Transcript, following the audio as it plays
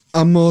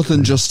I'm more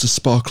than just a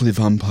sparkly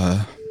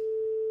vampire.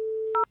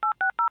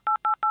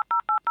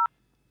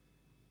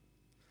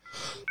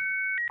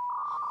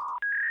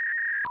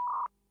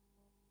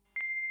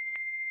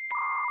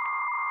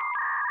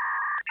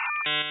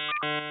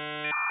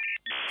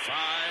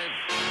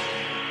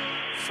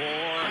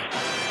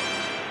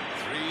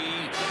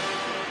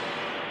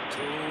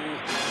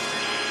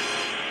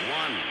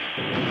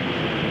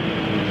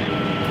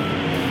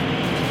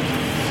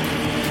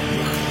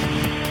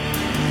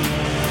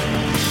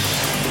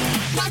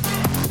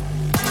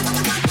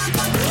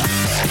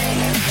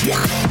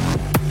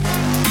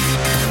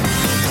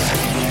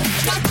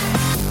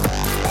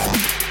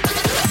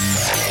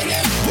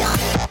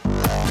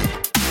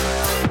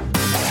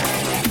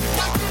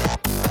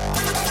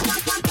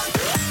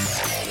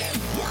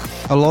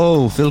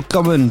 Hello,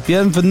 willkommen,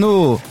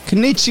 bienvenue,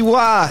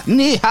 konnichiwa,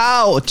 ni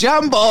hao,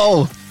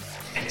 jambo.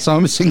 So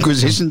it's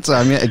Inquisition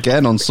time yet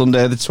again on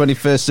Sunday the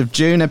 21st of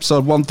June,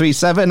 episode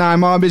 137.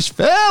 I'm Amish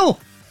Phil.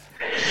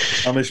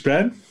 Amish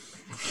Ben.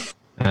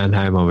 And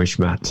I'm Amish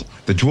Matt.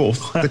 The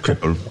dwarf, the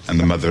cripple, and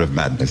the mother of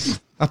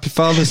madness. Happy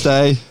Father's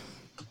Day.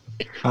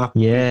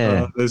 Happy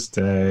Father's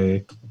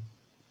Day.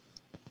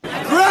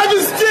 Grab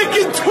a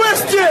stick and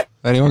twist it!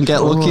 Anyone get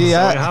lucky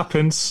yet? It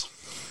happens.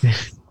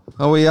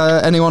 Are we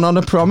anyone on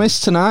a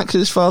promise tonight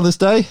because it's Father's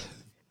Day?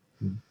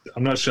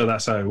 I'm not sure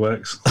that's how it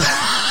works.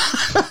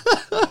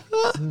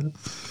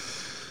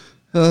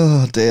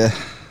 Oh dear.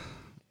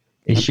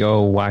 Is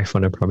your wife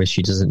on a promise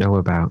she doesn't know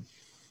about?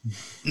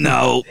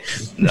 No.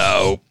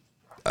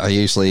 I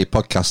usually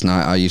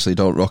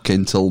don't rock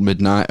in till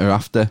midnight or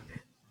after.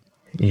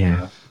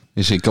 Yeah.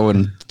 Usually go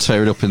and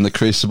tear it up in the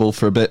crucible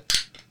for a bit.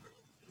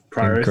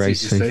 And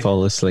gracefully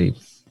fall asleep.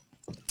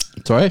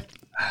 Sorry?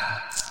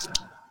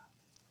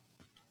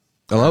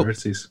 Hello?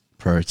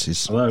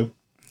 Priorities. Hello.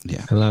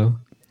 Yeah. Hello.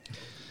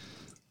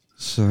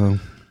 So.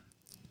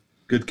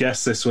 Good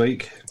guest this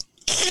week.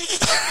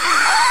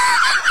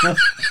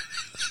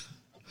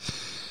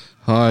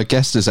 Our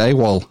guest is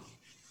AWOL.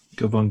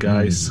 Good one,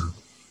 guys.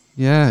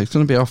 Yeah, it's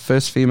going to be our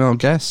first female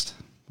guest,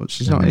 but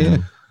she's not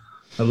here.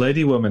 A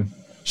lady woman.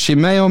 She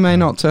may or may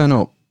not turn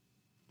up.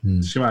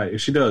 She might.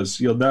 If she does,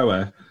 you'll know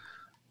her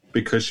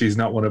because she's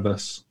not one of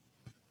us.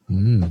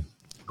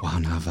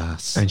 One of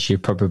us. And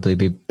she'd probably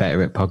be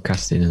better at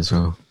podcasting as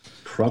well.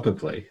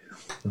 Probably.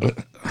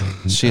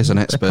 She is an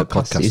expert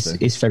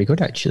podcaster. It's very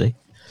good, actually.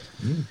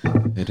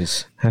 It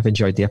is. I've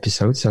enjoyed the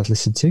episodes I've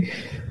listened to.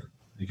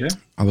 Okay.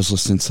 I was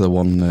listening to the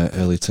one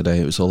earlier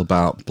today. It was all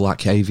about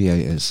black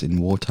aviators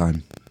in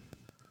wartime.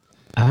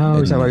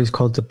 Oh, is that why it was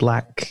called the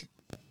Black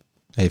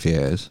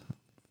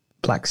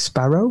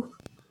Sparrow?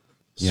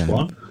 Yeah,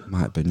 Swan?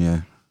 might have been,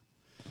 yeah.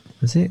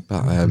 Was it?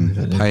 About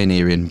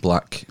pioneering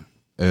black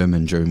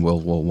airmen during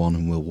World War One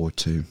and World War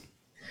Two.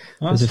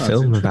 Oh, There's a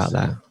film about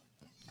that.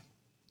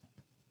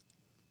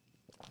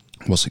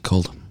 What's it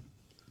called?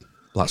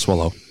 Black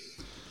Swallow.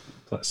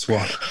 Black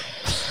Swan.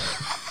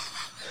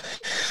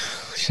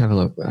 Let's have a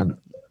look.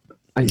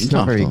 It's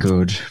not very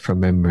good from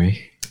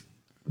memory.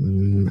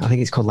 I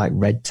think it's called like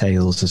Red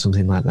Tails or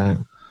something like that.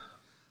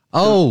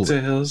 Oh,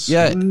 Tails.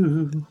 yeah.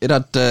 It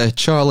had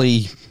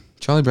Charlie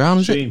Brown,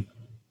 is it?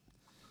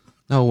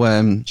 No,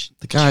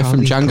 the guy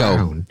from Django.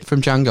 Brown.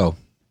 From Django.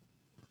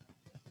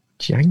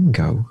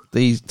 Django?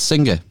 The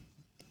singer.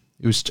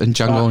 He was in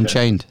Django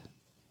Unchained.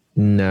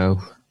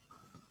 No.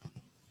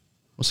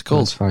 What's it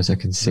called? As far as I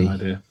can see. No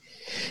idea.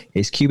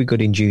 It's Cuba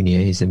Gooding Jr.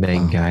 He's the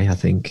main guy, I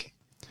think.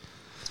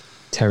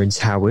 Terrence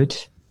Howard,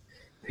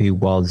 who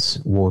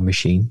was War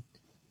Machine.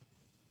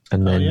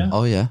 And then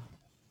Oh, yeah.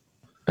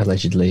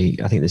 allegedly,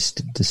 I think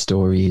the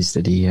story is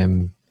that he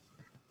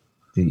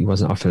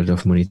wasn't offered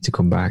enough money to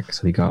come back,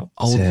 so he got...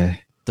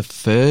 the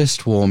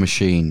first War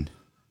Machine.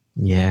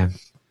 Yeah.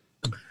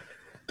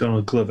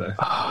 Donald Glover.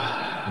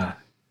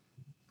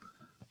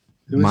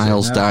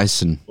 Miles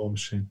Dyson. War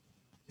Machine.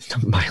 It's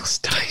not Miles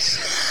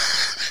Dyson.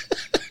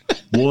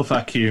 War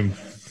Vacuum.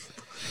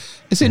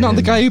 Is it not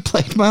the guy who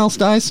played Miles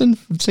Dyson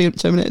from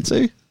Terminator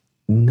 2?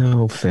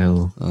 No,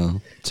 Phil. Oh,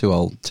 too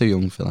old, too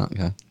young for that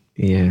guy.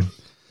 Yeah.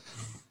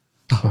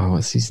 Oh,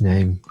 what's his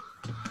name?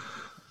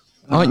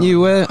 Aren't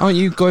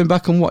you going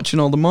back and watching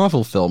all the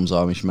Marvel films,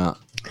 Amish Matt?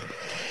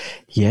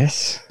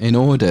 Yes. In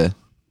order?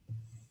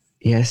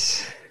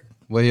 Yes.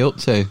 Where are you up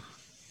to?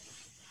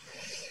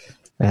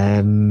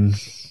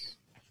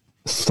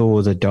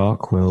 Thor: The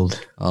Dark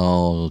World.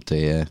 Oh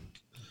dear.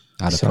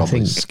 I'd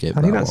probably skip that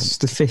I think that's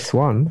the fifth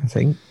one, I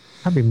think.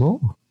 That'd be more.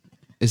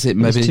 Is it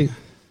maybe...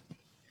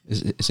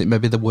 Is it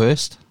maybe the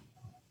worst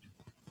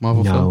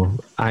Marvel film? No,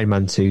 Iron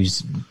Man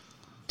 2's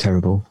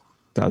terrible.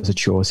 That was a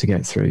chore to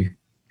get through.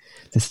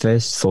 The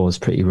first Thor's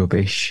pretty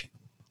rubbish.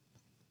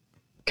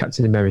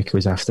 Captain America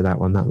was after that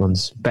one. That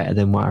one's better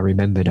than what I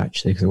remembered,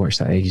 actually, because I watched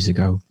that ages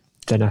ago.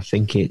 Then I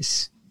think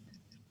it's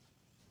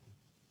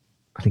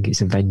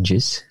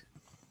Avengers.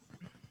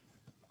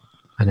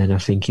 And then I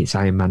think it's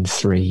Iron Man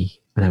 3.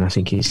 And then I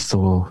think it's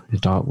Thor: The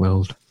Dark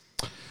World.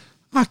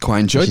 I quite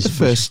enjoyed the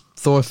first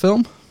Thor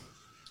film.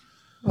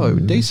 Oh, it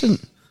was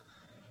decent.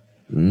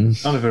 None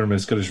of them are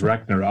as good as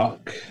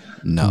Ragnarok.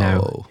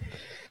 No.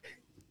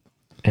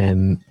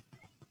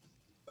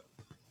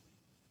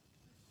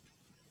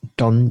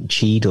 Don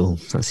Cheadle,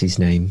 that's his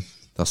name.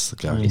 That's the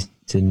guy.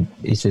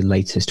 Is the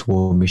latest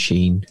War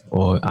Machine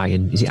or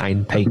Iron? Is it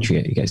Iron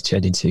Patriot? He gets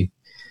turned into.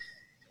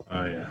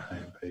 Oh yeah,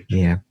 Iron Patriot.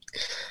 Yeah.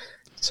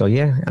 So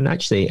yeah, and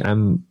actually,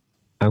 I'm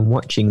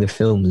watching the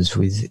films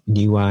with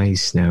new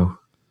eyes now.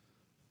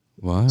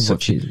 Why?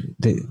 Such as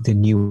the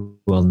new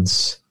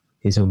ones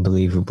is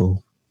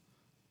unbelievable.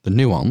 The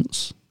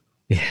nuance?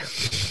 Yeah.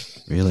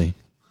 Really?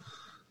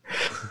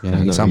 Yeah,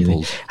 Not examples.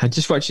 really. I'm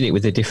just watching it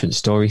with a different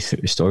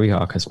story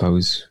arc, I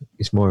suppose.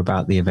 It's more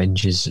about the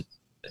Avengers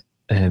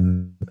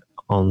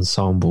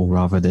ensemble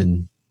rather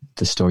than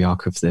the story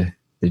arc of the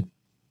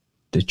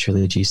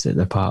trilogies that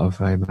they're part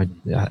of, I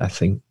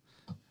think.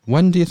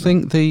 When do you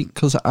think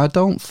because I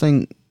don't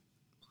think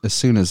as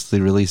soon as they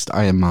released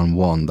Iron Man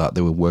 1 that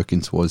they were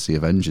working towards the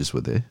Avengers,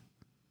 were they?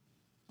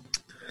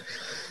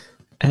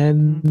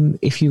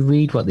 If you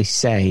read what they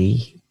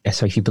say,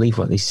 so if you believe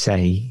what they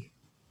say,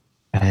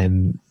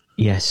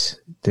 yes,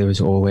 they were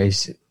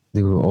always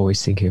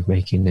thinking of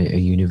making a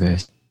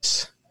universe,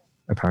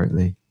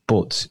 apparently.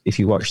 But if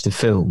you watch the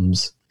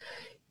films,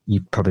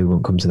 you probably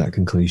won't come to that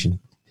conclusion.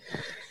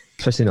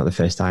 Especially not the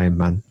first Iron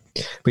Man.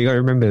 But you got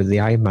to remember, the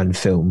Iron Man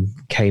film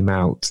came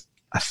out,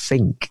 I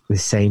think, the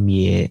same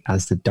year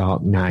as The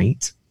Dark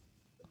Knight.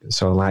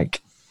 So,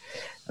 like,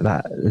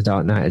 that The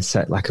Dark Knight had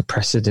set like a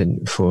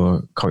precedent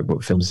for comic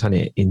book films, hadn't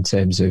it, in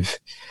terms of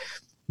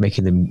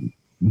making them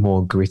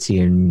more gritty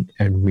and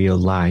real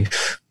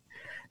life.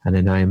 And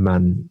then Iron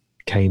Man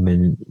came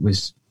and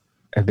was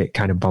a bit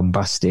kind of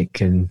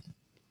bombastic and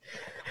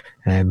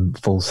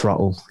full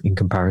throttle in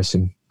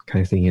comparison,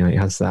 kind of thing. You know, it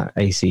has that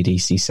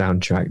AC/DC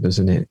soundtrack,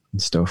 doesn't it,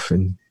 and stuff.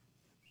 And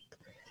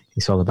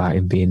it's all about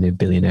him being a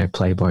billionaire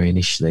playboy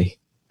initially.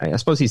 I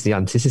suppose he's the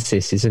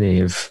antithesis, isn't he,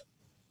 of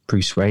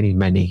Bruce Wayne in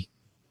many.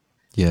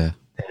 Yeah.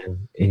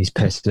 In his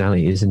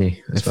personality, isn't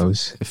he? I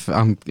suppose.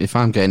 If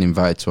I'm getting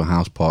invited to a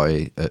house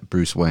party at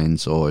Bruce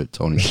Wayne's or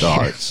Tony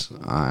Stark's,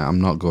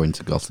 I'm not going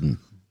to Gotham.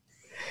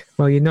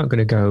 Well, you're not going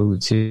to go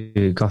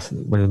to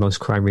Gotham, one of the most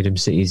crime-ridden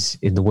cities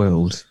in the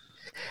world,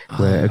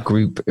 where a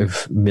group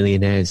of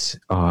millionaires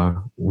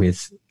are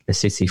with a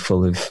city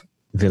full of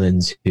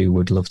villains who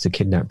would love to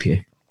kidnap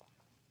you.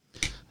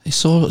 It's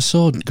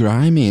so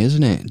grimy,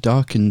 isn't it?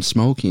 Dark and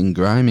smoky and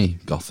grimy,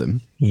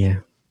 Gotham. Yeah.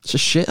 It's a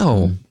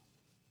shithole.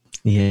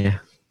 Yeah.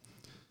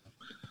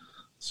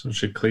 So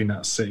should clean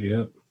that city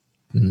up.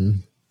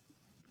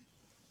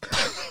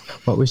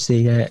 What was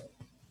the...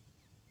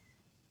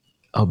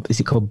 is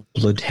it called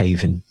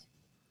Bloodhaven?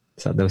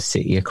 Is that the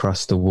city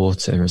across the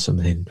water or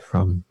something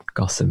from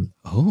Gotham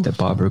that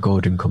Barbara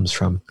Gordon comes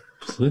from?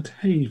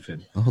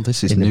 Bloodhaven? Oh,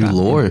 this is new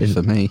lore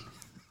for me.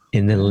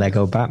 In the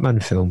Lego Batman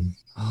film.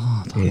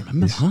 Oh, I don't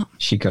remember that.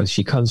 She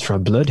comes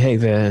from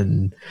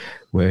Bloodhaven,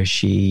 where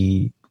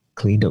she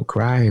cleaned up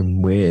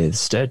crime with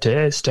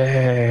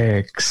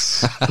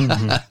statistics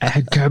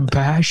and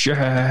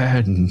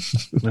compassion.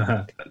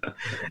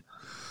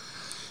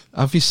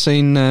 Have you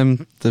seen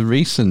the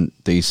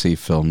recent DC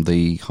film,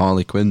 the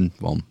Harley Quinn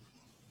one?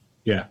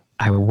 Yeah.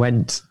 I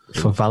went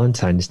for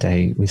Valentine's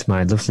Day with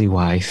my lovely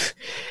wife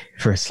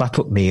for a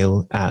slap-up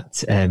meal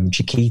at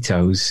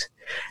Chiquito's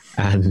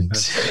and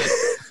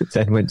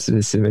then went to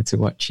the cinema to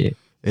watch it.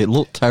 It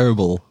looked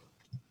terrible.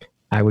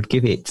 I would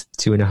give it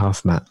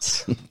 2.5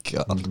 mats.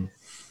 God.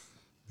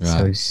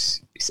 Right.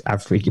 So it's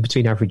average,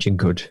 between average and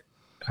good,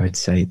 I would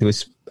say. There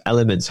was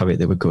elements of it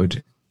that were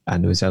good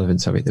and there was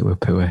elements of it that were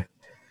poor.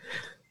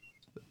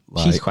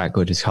 She's quite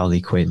good as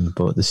Harley Quinn,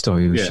 but the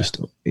story was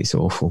it's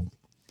awful.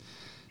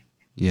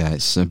 Yeah,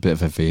 it's a bit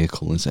of a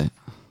vehicle, is it?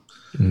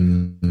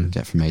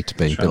 Get from A to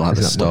B, a bit like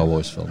the Star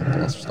Wars film.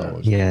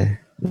 Yeah,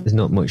 there's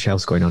not much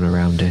else going on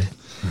around it.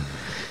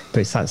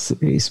 But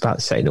it's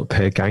about setting up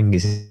her gang,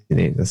 isn't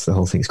it? That's the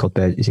whole thing. It's called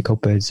Is it called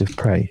Birds of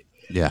Prey?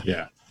 Yeah.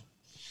 Yeah.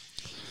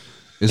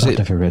 I've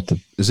never read them.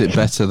 Is it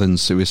better than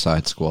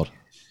Suicide Squad?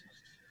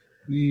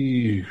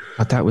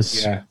 That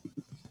was... Yeah.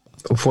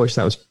 Unfortunately,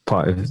 that was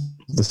part of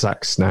the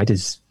Zack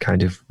Snyder's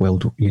kind of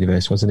world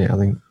universe, wasn't it, I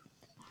think?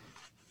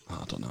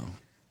 I don't know.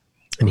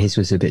 And his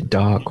was a bit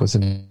dark,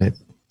 wasn't it?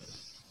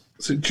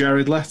 Was it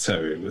Jared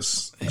Leto? It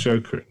was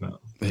Joker in that.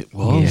 It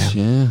was,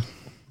 yeah.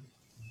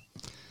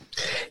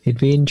 It'd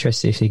be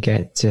interesting if they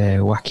get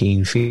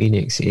Joaquin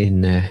Phoenix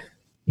in the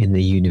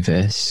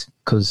universe,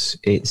 because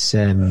it's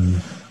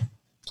the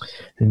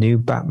new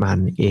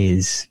Batman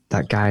is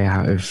that guy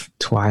out of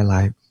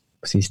Twilight.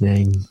 What's his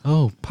name?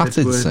 Oh,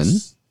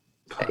 Pattinson.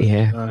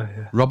 Yeah.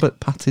 Robert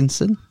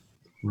Pattinson.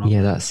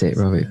 Yeah, that's it,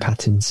 Robert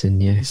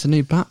Pattinson. Yeah, he's the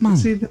new Batman.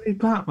 Is he the new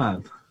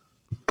Batman?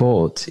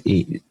 But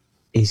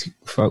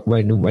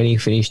when he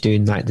finished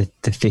doing like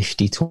the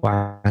 50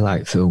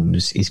 Twilight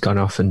films, he's gone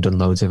off and done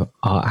loads of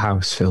art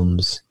house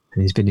films,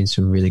 and he's been in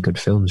some really good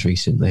films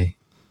recently.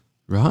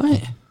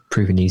 Right,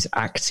 proving his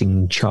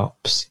acting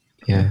chops.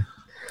 Yeah,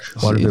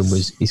 one of them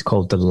is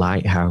called The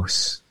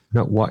Lighthouse.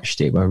 Not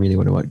watched it, but I really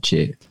want to watch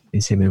it.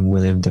 It's him and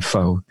William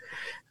Dafoe,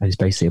 and it's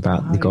basically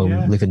about they go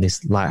live in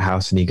this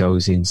lighthouse and he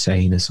goes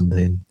insane or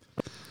something.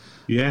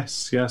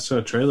 Yes, yeah, I saw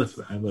a trailer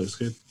for that. It looks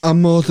good.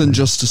 I'm more than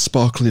just a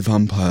sparkly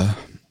vampire.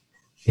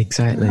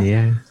 Exactly,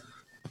 yeah.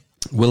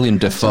 William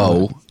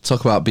Dafoe,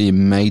 talk about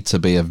being made to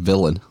be a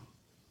villain.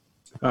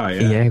 Oh,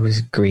 yeah. Yeah, it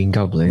was Green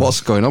Goblin. What's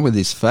going on with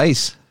his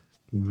face?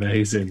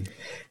 Amazing.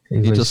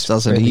 He just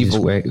has an really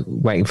evil- just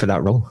waiting for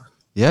that role.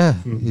 Yeah,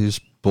 he was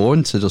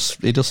born to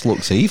he just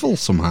looks evil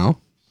somehow.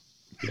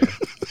 Yeah.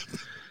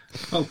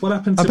 Well, what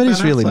happened I to bet Ben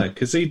he's really- Affleck?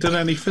 Has he done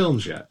any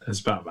films yet as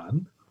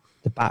Batman?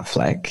 The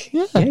Batfleck.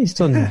 Yeah. He's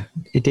done.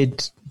 He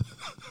did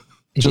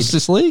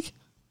Justice League?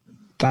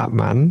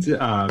 Batman.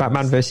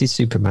 Batman versus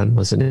Superman,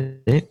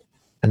 wasn't it?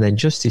 And then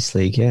Justice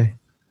League, yeah.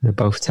 They're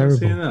both terrible.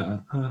 Seen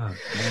that? Oh,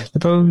 The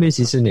problem is,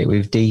 isn't it,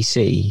 with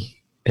DC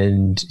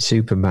and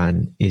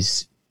Superman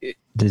is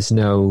there's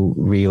no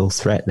real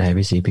threat there,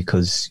 is he?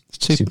 Because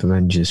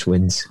Superman just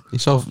wins.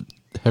 He's so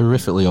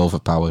horrifically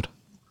overpowered.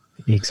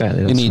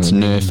 Exactly. He that's needs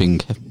what I mean.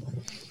 nerfing.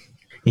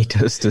 He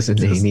does, doesn't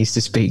he? He needs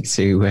to speak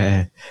to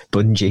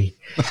Bungie.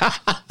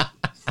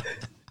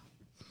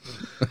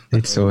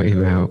 They'd sort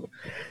him out.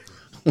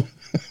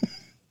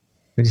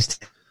 We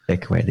just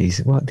take away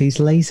these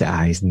laser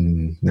eyes.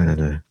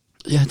 No.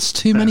 Yeah, it's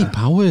too many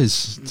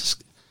powers.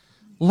 Just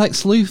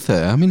Lex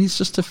Luthor, I mean, he's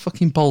just a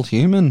fucking bald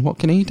human. What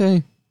can he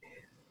do?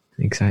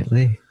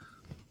 Exactly.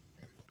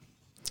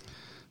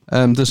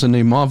 There's a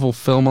new Marvel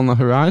film on the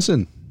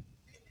horizon.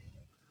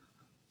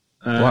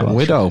 Black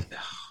Widow.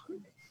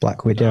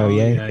 Black Widow, Oh,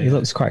 yeah. yeah, He yeah.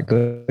 looks quite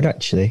good,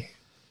 actually.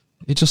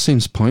 It just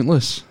seems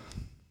pointless.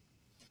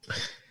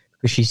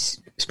 Because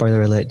she's,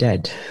 spoiler alert,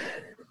 dead.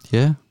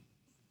 Yeah.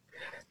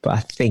 But I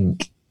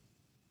think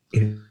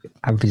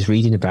I was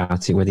reading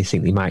about it where they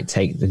think they might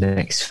take the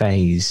next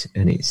phase,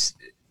 and it's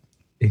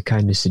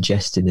kind of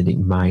suggesting that it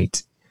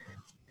might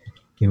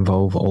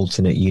involve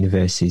alternate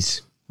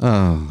universes.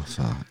 Oh,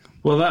 fuck.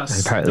 Well, And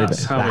that's apparently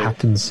that's that how it,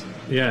 happens.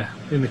 yeah,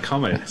 in the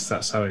comics,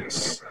 that's how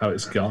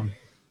it's gone.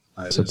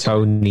 Like, So there's-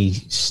 Tony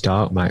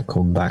Stark might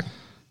come back.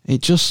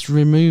 It just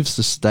removes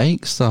the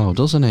stakes, though,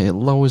 doesn't it? It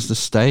lowers the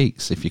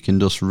stakes if you can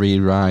just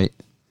rewrite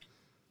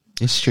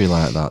history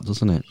like that,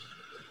 doesn't it?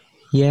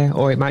 Yeah,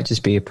 or it might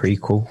just be a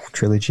prequel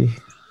trilogy.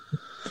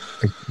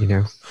 You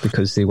know,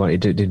 because they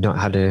not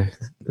had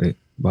they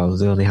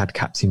only had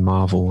Captain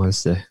Marvel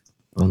as the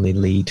only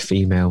lead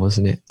female,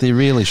 wasn't it? They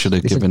really should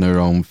have Isn't- given her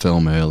own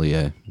film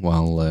earlier,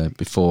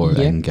 before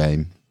Yeah.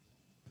 Endgame.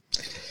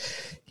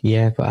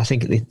 Yeah, but I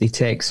think they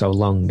take so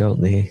long,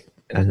 don't they?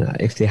 And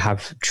if they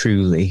have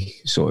truly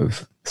sort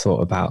of thought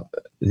about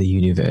the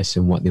universe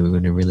and what they were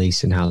going to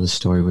release and how the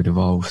story would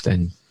evolve,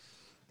 then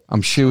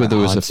I'm sure there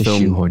was a hard to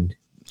film. shoehorn.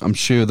 I'm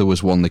sure there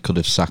was one they could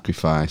have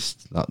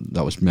sacrificed.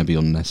 That was maybe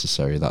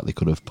unnecessary. That they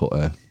could have put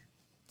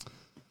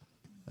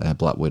a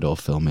Black Widow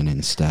film in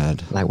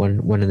instead. Like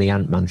one of the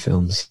Ant-Man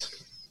films.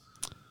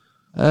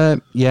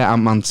 Yeah,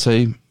 Ant-Man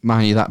 2.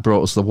 That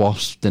brought us the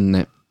Wasp, didn't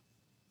it?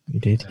 You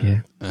did,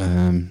 yeah.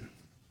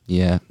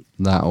 Yeah,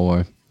 that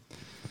or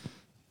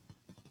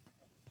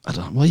I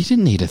don't. Well, you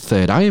didn't need a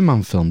third Iron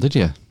Man film, did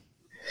you?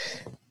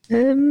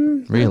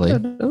 Really? I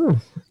don't know. 'Cause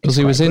It's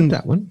he was quite in- good,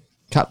 that one.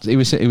 He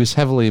was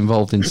heavily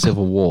involved in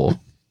Civil War.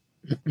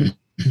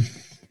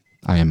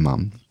 Iron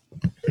Man.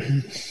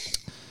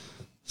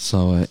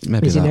 So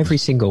maybe He's in every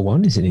single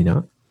one, isn't he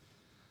not?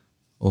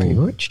 Pretty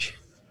much.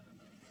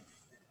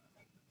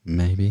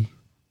 Maybe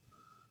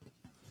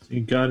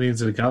in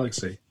Guardians of the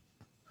Galaxy.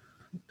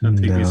 Don't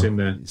think No. he's in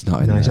there. he's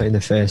not in No, he's there. not in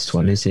the first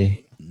one, is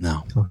he?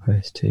 No, Or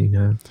first two,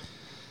 no.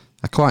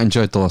 I quite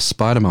enjoyed the last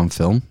Spider-Man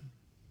film.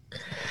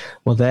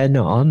 Well, they're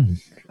not on.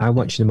 I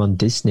watched them on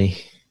Disney,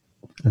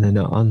 and they're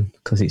not on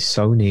because it's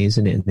Sony,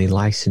 isn't it? And they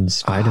licensed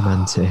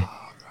Spider-Man to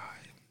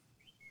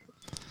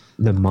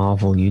the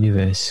Marvel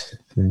universe.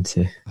 For them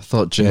to, I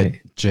thought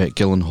Jake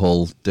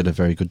Gyllenhaal did a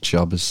very good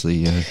job as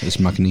as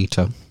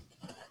Magneto.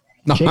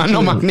 No, Jake not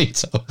Gyllenhaal-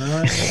 Magneto.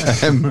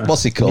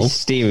 What's he called?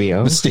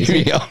 Mysterio.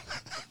 Mysterio.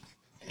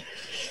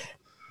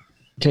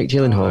 Jake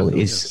Oh, I Gyllenhaal think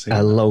I've is seen a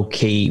that.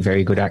 low-key,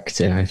 very good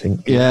actor, I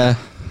think. Yeah.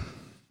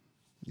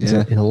 He's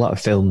Yeah. in a lot of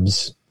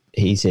films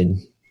he's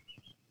in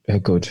are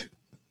good.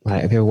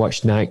 Like, have you ever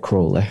watched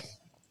Nightcrawler?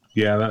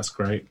 Yeah, that's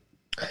great.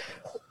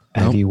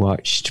 Have Nope. you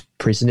watched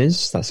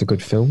Prisoners? That's a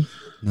good film.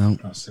 No,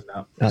 I've seen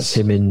that. That's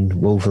him in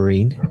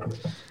Wolverine.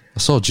 I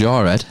saw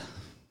Jarhead.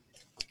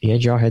 Yeah,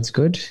 Jarhead's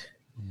good.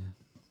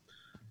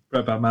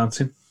 Redback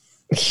Mountain.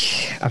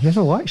 I've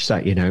never watched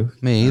that, you know.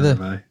 Me either.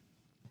 No.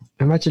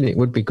 I imagine it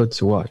would be good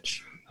to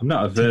watch. I'm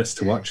not averse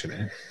to watching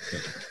it.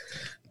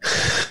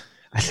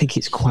 I think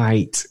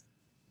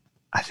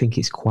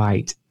it's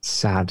quite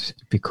sad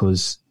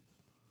because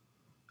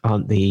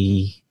aren't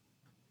they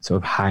sort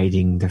of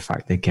hiding the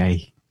fact they're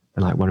gay?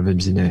 And like one of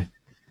them's in a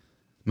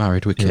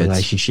Married with in a kids.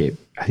 relationship.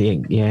 I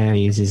think, yeah,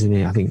 he is, isn't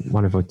he? I think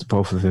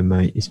both of them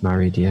is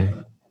married, yeah.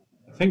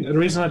 I think the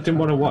reason I didn't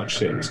want to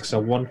watch it is because I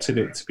wanted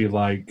it to be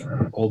like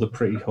All the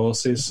Pretty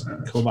Horses,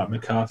 Cormac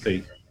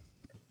McCarthy,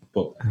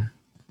 but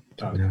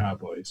about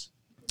cowboys.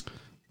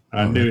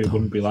 I knew it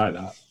wouldn't be like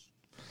that,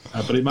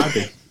 but it might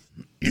be.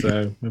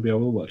 So maybe I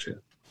will watch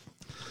it.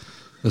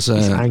 There's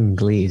It's Ang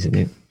Lee, isn't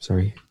it?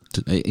 Sorry.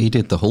 he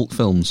did the Hulk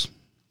films.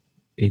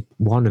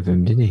 one of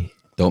them, didn't he?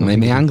 Don't make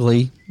me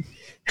angry.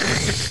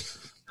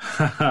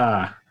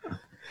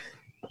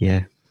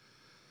 Yeah.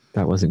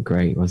 That wasn't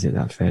great, was it,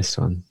 that first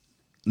one?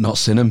 Not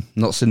seen him.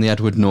 Not seen the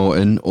Edward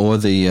Norton or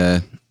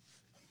the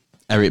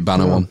Eric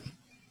Bana one.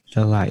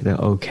 They're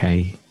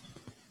okay.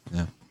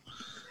 Yeah.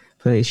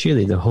 But it's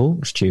really the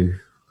Hulk, Stu.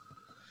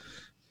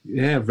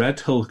 Yeah, Red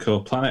Hulk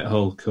or Planet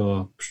Hulk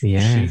or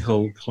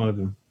She-Hulk, one of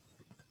them.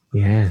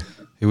 Yeah.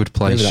 Who would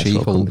play Maybe that's what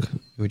She-Hulk?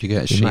 comes- Who would you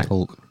get as You might-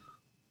 She-Hulk?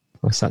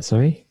 What's that,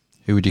 sorry?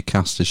 Who would you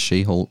cast as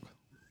She-Hulk?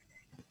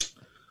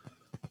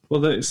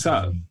 Well, it's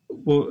that.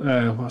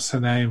 What's her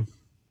name?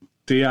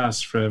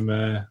 Diaz from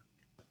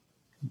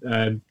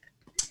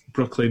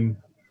Brooklyn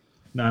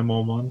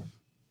 911.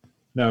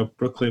 No,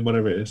 Brooklyn,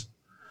 whatever it is.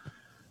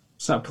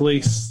 It's that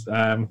police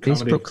It's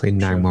comedy Brooklyn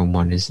show.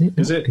 911, isn't it?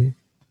 Is it?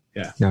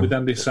 Yeah, No. with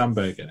Andy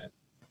Samberg in it.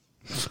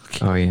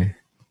 Oh, yeah.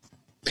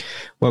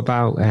 What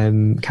about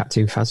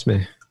Captain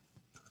Phasma?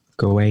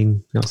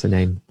 Gawain, what's her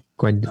name?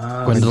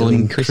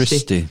 Gwendolyn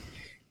Christie.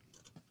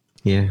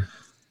 Yeah.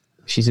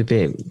 She's a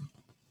bit...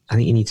 I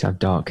think you need to have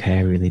dark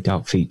hair, really.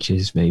 Dark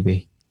features,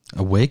 maybe.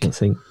 A wig? I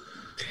think.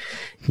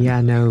 Yeah,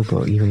 I know,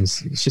 but even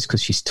it's just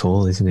because she's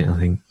tall, isn't it, I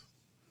think?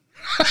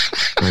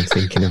 I'm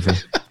thinking of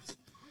it.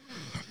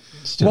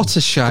 What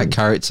a shite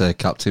character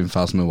Captain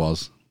Phasma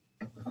was.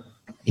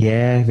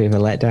 Yeah, a bit of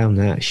a letdown,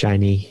 that.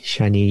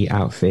 Shiny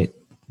outfit.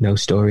 No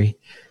story.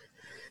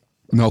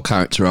 No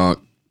character arc.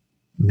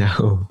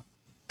 No.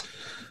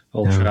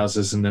 All No.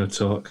 trousers and no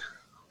talk.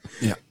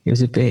 Yeah. It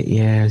was a bit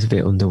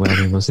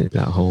underwhelming, wasn't it,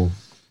 that whole...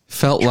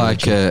 Felt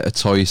like a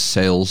toy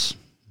sales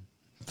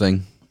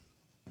thing.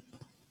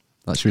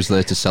 Like she was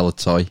there to sell a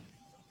toy.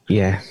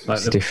 Yeah.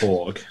 Like the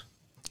Borg.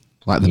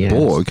 Like the Yes.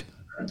 Borg.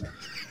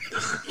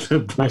 The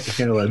Borg,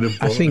 yeah, like the Borg.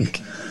 I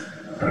think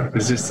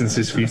Resistance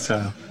is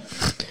futile.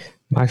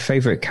 my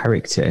favourite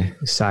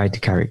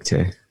side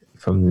character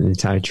from the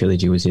entire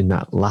trilogy was in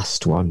that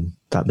last one,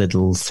 that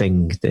little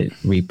thing that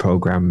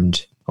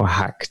reprogrammed or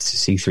hacked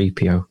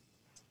C-3PO.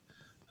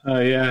 Oh,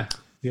 yeah.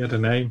 He had a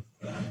name.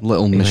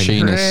 Little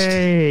machinist.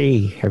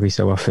 Hey! Every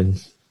so often.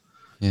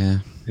 Yeah.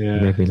 It Yeah.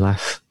 made me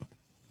laugh.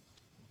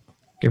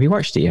 Have you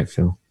watched it yet,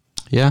 Phil?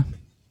 Yeah.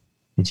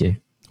 Did you?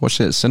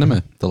 Watched it at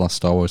cinema, the last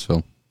Star Wars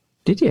film.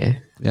 Did you?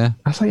 Yeah.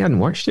 I thought you hadn't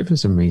watched it for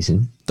some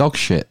reason. Dog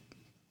shit.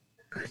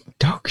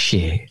 Dog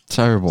shit.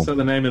 Terrible. Is that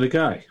the name of the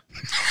guy?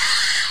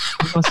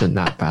 It wasn't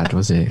that bad,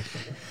 was it?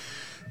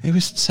 It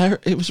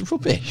was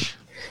rubbish.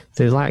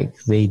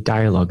 The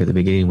dialogue at the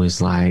beginning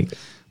was like...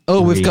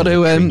 Oh, we've got to...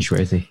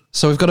 cringeworthy.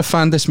 So we've got to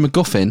find this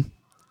MacGuffin,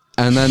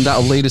 and then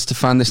that'll lead us to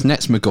find this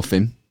next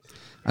MacGuffin,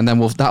 and then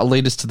that'll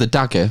lead us to the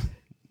dagger,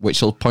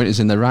 which will point us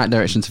in the right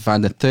direction to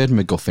find the third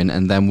MacGuffin,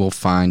 and then we'll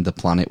find the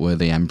planet where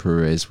the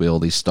Emperor is with all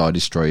these Star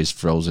Destroyers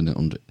frozen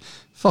under.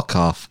 Fuck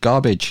off.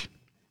 Garbage.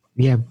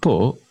 Yeah,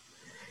 but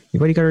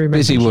you've only got to remember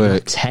Busy you're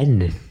work. not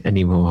 10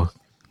 anymore.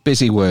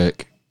 Busy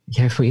work.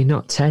 Yeah, but you're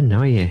not 10,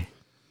 are you?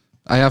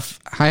 I have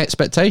high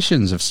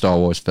expectations of Star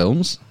Wars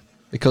films,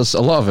 because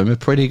a lot of them are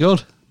pretty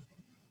good.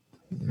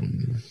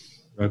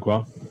 Rogue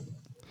One.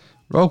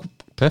 Rogue,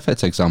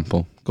 perfect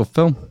example. Good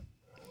film.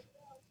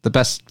 The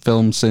best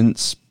film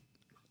since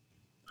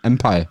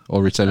Empire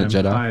or Return of the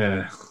Jedi.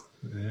 Empire.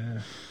 Yeah.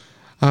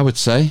 I would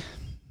say.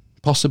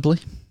 Possibly.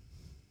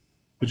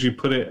 Would you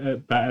put it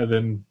at better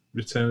than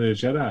Return of the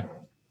Jedi?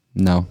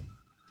 No.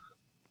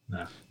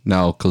 No.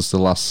 No, because the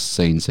last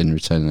scenes in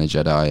Return of the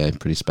Jedi are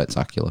pretty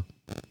spectacular.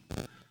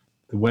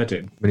 The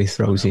wedding. When he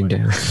throws him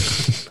down.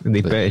 And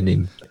they burn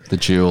him. The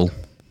duel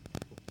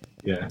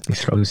Yeah. He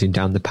throws him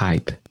down the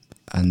pipe.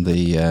 and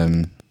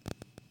the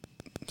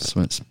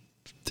so it's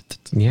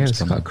Yeah,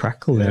 it's got a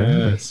crackle there. Yeah,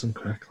 hasn't some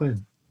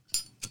crackling.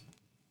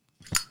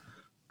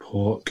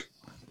 Pork.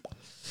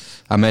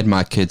 I made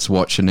my kids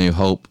watch A New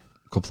Hope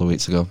a couple of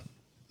weeks ago.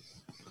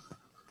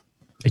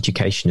 it?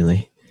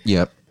 Educationally.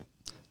 Yep.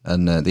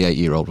 And the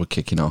 8-year-old was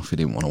kicking off. He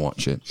didn't want to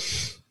watch it.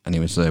 And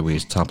he was there with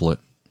his tablet.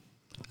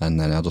 And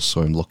then I just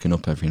saw him looking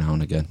up every now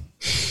and again.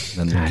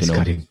 Then Ah, it's looking got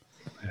up. him.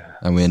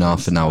 And we're in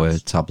half an hour,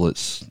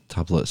 tablets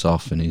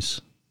off, and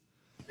he's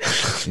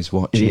Is he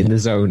watching in it. the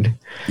zone?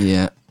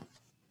 Yeah.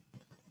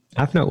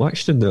 I've not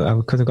watched them though,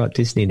 because I've got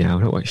Disney now.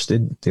 I've not watched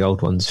the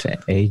old ones for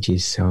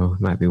ages, so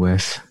it might be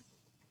worth.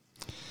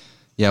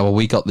 Yeah, well,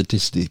 we got the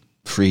Disney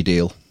free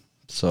deal.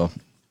 So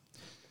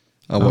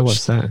I watched.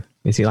 What's that?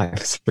 Is it like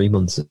for 3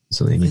 months or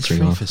something? It's free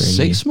for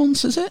 6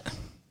 months, is it?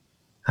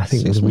 I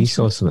think 6 we months.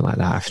 saw something like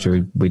that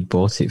after we'd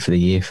bought it for the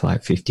year for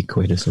like 50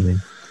 quid or something.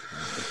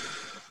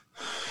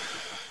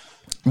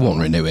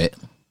 Won't renew it.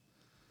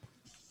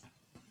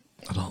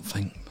 I don't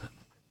think.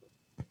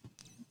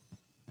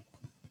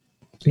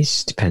 It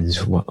just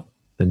depends what.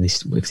 And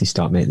if they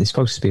start making, they're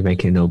supposed to be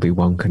making an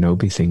Obi-Wan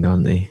Kenobi thing,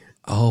 aren't they?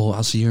 Oh,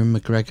 has Ewan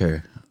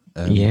McGregor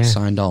Yeah.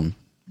 signed on?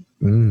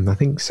 I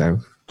think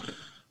so.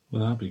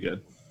 Well, that'd be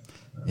good.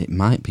 It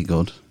might be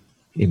good.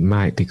 It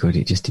might be good.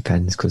 It just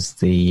depends because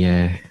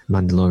the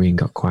Mandalorian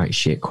got quite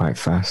shit quite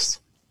fast.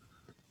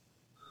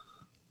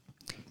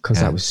 Because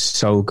Yeah. that was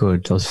so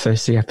good. Those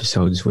first 3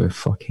 episodes were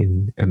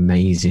fucking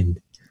amazing.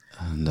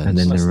 And then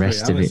That's the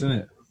rest 3 of hours, it. isn't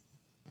it?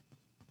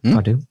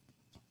 Pardon?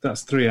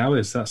 That's 3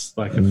 hours. That's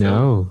like a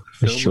No,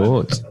 they're film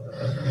short.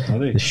 Are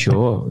they? They're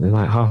short. They're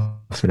like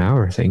half an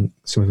hour, I think.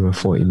 Some of them are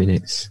 40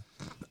 minutes.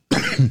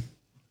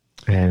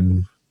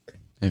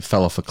 It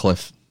fell off a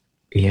cliff.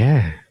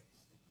 Yeah.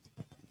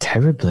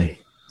 Terribly.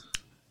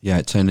 Yeah,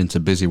 it turned into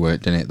busy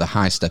work, didn't it? The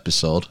heist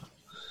episode.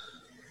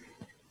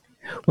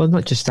 Well,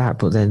 not just that,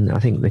 but then I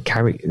think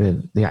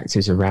the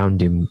actors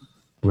around him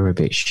were a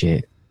bit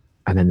shit,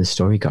 and then the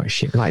story got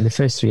shit. Like in the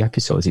first 3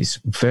 episodes, it's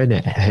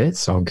Werner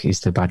Herzog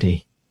is the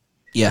baddie.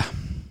 Yeah.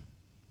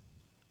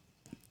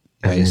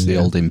 And He's then,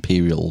 the old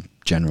Imperial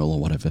General or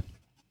whatever.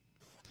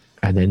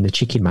 And then the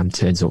Chicken Man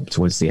turns up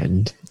towards the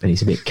end, and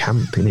he's a bit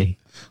camp, isn't he?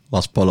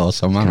 Los Polos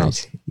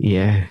Hermanos.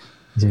 Yeah,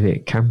 he's a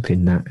bit camp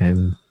in that.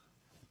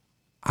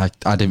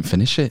 I didn't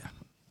finish it.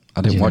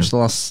 I didn't watch the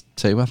last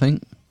 2, I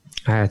think.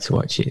 I had to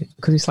watch it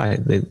because it's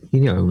like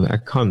I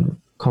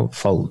can't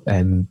fault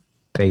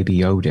Baby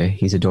Yoda.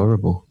 He's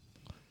adorable.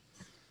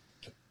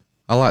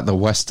 I like the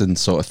Western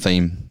sort of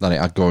theme that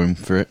it had going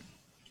for it.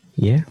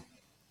 Yeah,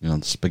 You know,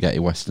 the spaghetti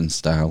Western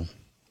style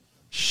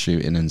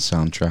shooting and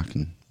soundtrack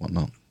and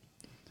whatnot.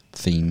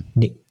 Theme.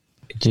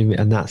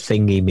 And that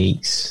thing he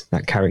meets,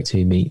 that character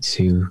he meets,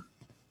 who,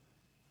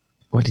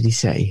 what did he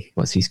say?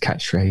 What's his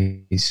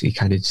catchphrase? He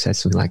kind of says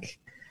something like,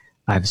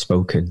 "I've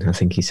spoken," I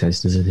think he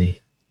says, doesn't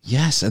he?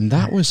 Yes, and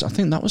I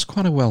think that was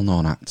quite a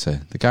well-known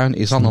actor. The guy,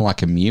 he's on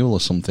like a mule or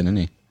something, isn't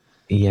he?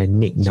 Yeah,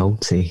 Nick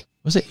Nolte.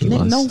 Was it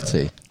Nick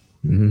Nolte?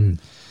 Mm.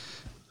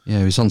 Yeah,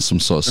 he was on some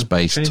sort of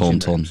space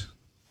tauntaun.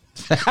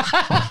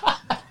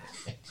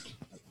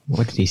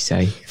 What did he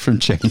say? From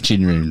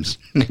Changing Rooms.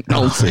 Nick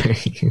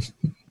Nolte.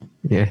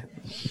 Yeah.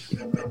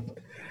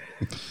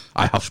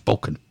 I have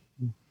spoken.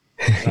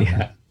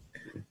 Yeah.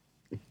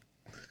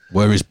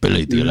 Where is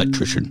Billy, the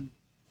electrician?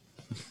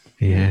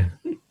 Yeah.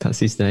 That's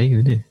his name,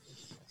 isn't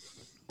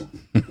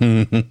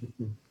it?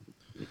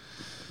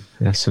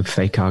 There's some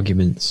fake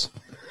arguments.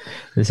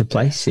 There's a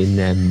place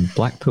in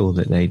Blackpool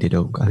that they did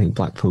up, I think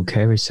Blackpool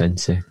Carers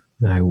Centre.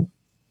 I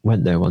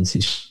went there once.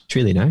 It's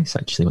really nice,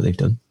 actually, what they've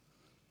done.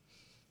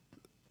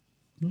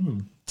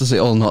 Does it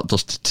all not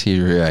just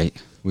deteriorate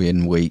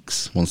within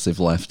weeks once they've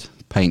left?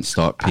 Paint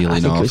start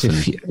peeling off, and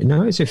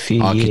it's a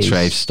few architraves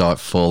years. start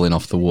falling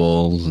off the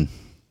walls. And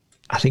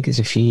I think it's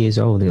a few years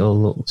old. It all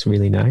looks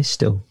really nice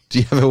still. do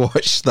you ever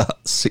watch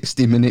that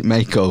 60-minute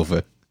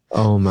makeover?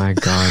 Oh my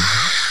god.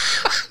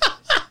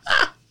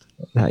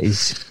 That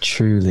is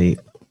truly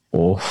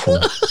awful.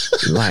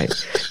 Like,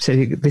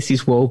 so this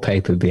is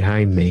wallpaper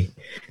behind me.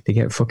 They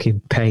get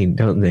fucking paint,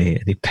 don't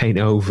they? They paint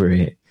over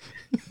it.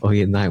 Or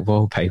in like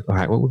wallpaper. All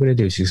right, what we're going to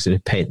do is just going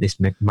to paint this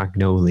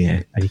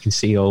magnolia, and you can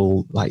see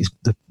all like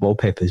the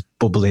wallpaper's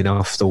bubbling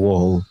off the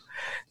wall.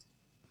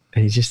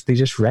 And they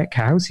just wreck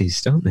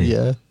houses, don't they?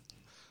 Yeah.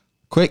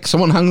 Quick,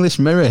 someone hang this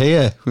mirror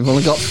here. We've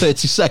only got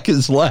 30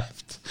 seconds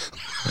left.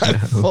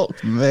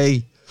 Fuck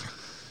me.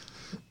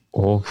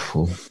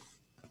 Awful.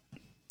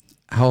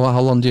 How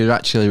long do you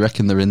actually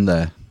reckon they're in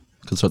there?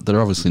 Because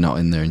they're obviously not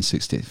in there for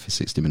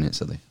 60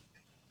 minutes, are they?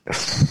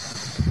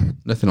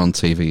 Nothing on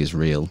TV is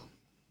real.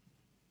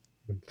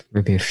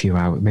 Maybe a few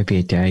hours, maybe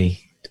a day,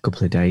 a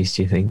couple of days,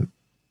 do you think?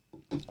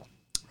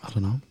 I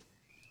don't know.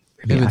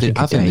 Maybe,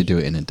 I think they do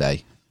it in a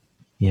day.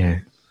 Yeah.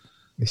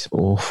 It's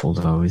awful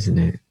though, isn't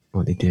it?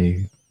 What they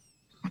do.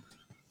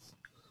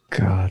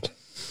 God.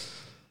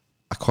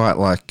 I quite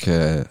like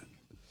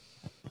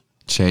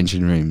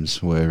Changing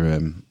Rooms where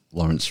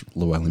Lawrence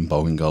Llewellyn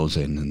Bowen goes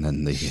in, and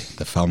then the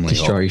family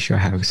Destroys your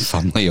house.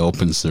 family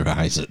opens their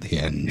eyes at the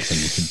end, and you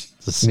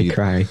can see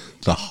cry.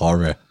 the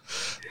horror.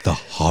 The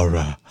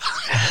horror.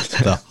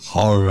 The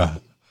horror.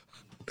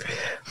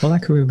 All I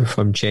can remember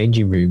from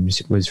Changing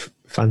Rooms was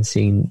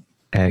fancying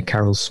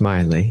Carol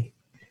Smiley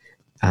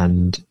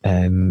and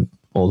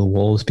all the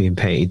walls being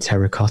painted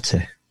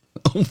terracotta.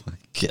 Oh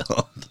my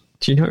God.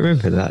 Do you not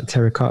remember that?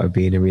 Terracotta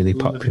being a really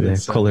popular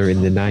colour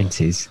in the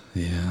 90s.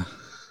 Yeah.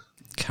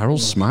 Carol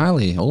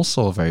Smiley,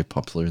 also very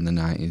popular in the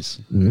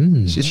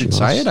 90s. She's she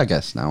retired, was. I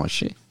guess, now, is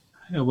she?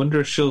 I wonder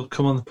if she'll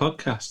come on the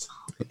podcast.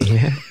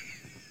 Yeah.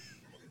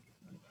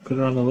 Put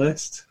her on the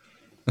list.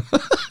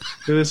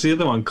 Who was the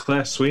other one?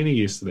 Claire Sweeney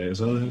used to do as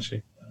well, didn't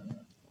she?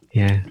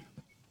 Yeah.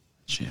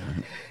 She,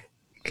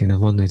 Can have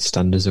one that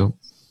stand us up.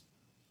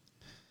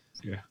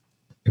 Yeah.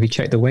 Have you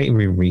checked the waiting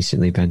room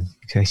recently, Ben?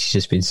 Okay, she's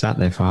just been sat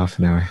there for half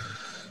an hour.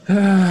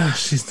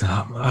 She's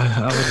not.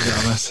 I wouldn't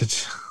get a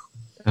message.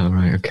 Oh,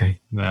 right, okay.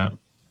 No.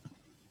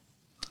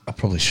 I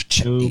probably should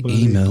check the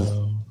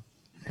email.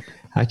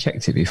 I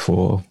checked it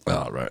before.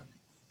 Oh, right.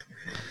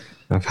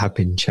 I've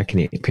been checking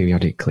it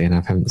periodically and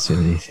I haven't seen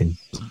anything.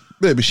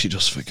 Maybe she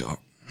just forgot.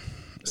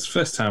 It's the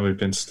first time we've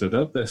been stood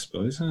up this,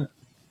 boy, isn't it?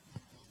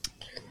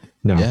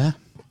 No. Yeah.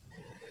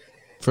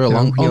 For a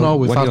long... Oh, no,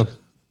 we've had...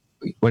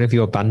 One of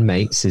your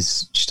bandmates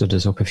has stood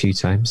us up a few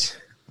times.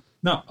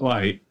 Not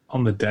like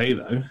on the day,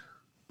 though.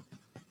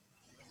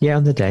 Yeah,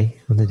 on the day.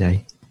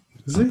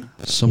 Is he?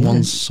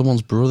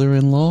 Someone's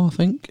brother-in-law, I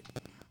think.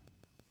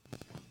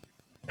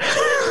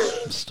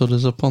 Stood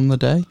us up on the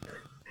day.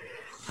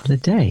 On the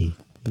day?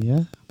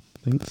 Yeah, I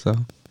think so.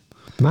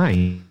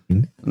 Mine?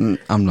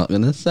 I'm not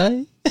going to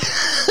say.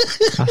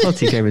 I thought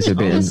he gave us a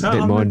bit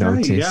more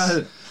notice.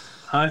 Yeah,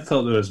 I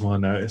thought there was more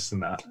notice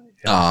than that.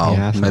 Oh,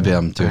 Yeah, maybe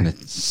I'm doing a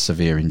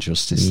severe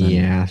injustice then.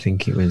 Yeah, I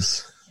think it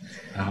was.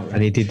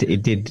 And he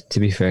did, to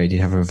be fair, he did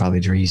have a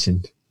valid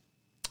reason.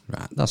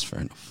 Right, that's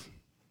fair enough.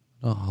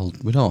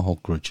 We don't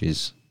hold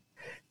grudges.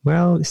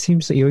 Well, it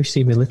seems that you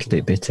seem a little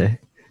bit bitter.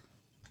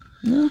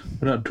 We're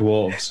not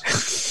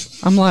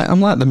dwarves. I'm like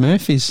the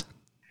Murphys.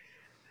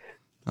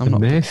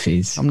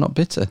 Murphys? I'm not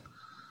bitter.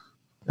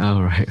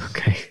 Oh, right,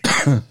 okay.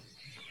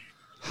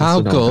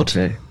 How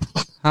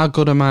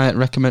good am I at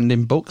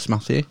recommending books,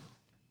 Matthew?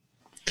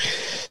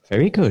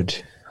 Very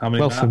good.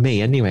 Well, for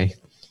me, anyway.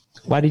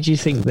 Why did you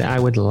think that I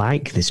would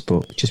like this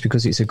book? Just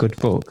because it's a good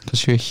book?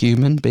 Because you're a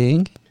human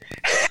being.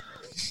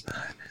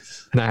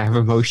 And I have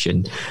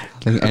emotion.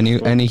 I think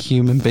any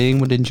human being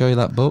would enjoy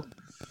that book.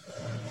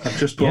 I've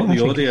just bought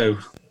the audio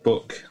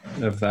book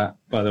of that,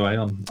 by the way,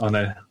 on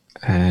a...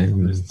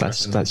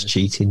 that's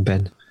cheating,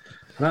 Ben.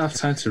 I don't have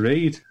time to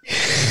read.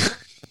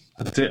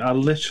 I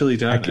literally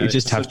don't. You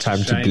just have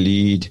time to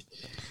bleed.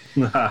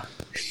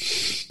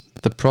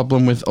 The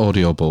problem with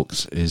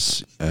audiobooks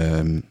is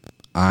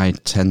I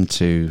tend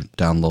to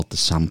download the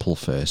sample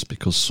first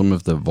because some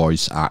of the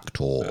voice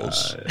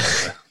actors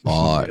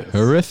are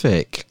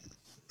horrific.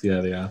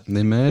 Yeah, they are.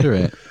 They murder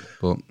it.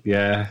 But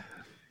yeah.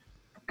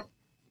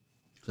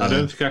 I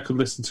don't think I could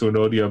listen to an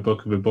audio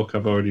book of a book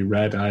I've already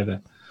read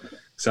either.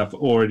 Because I've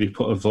already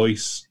put a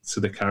voice to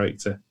the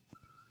character.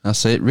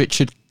 That's it.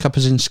 Richard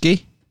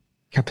Kapuscinski.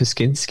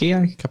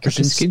 Kapuscinski?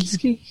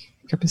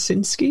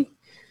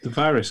 The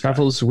virus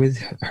travels with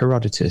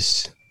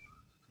Herodotus.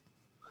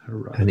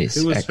 And it's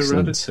Who was excellent.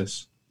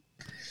 Herodotus?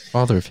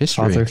 Father of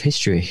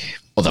history.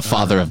 Or the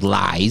father of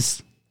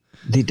lies.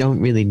 They don't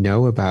really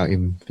know about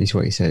him, is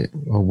what he said.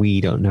 Or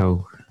we don't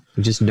know.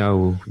 We just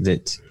know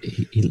that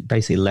he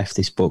basically left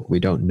this book. We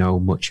don't know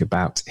much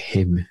about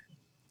him.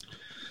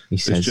 He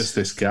says, it's just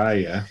this guy,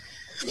 yeah?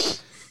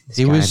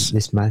 He was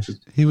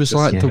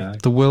like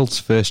the world's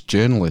first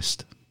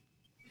journalist.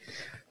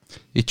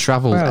 He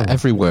travelled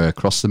everywhere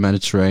across the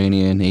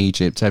Mediterranean,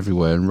 Egypt,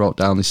 everywhere, and wrote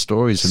down his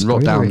stories and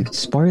wrote down...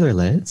 Spoiler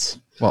alerts.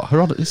 What,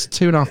 Herodotus is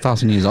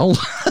 2,500 years old?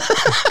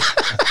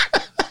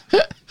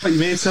 What, you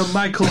mean so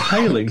Michael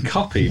Palin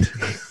copied?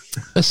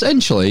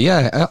 Essentially,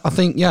 yeah. I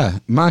think,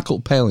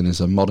 Michael Palin is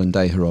a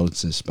modern-day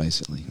Herodotus,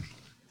 basically.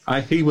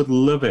 He would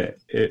love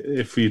it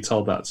if you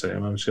told that to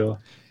him, I'm sure.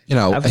 You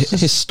know, a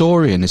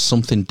historian is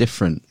something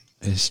different.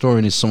 A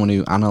historian is someone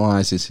who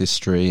analyses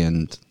history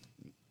and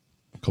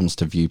comes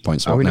to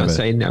viewpoints. Are we not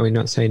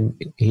saying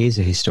he is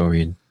a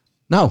historian?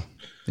 No,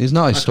 he's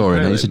not a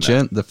historian. He's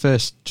the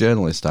first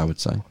journalist, I would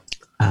say.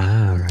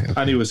 Ah, right. Okay.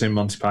 And he was in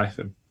Monty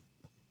Python.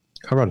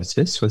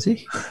 Herodotus, was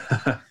he?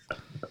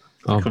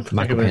 Michael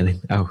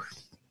Palin. Oh,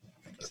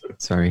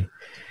 sorry.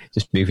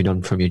 Just moving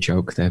on from your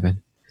joke there,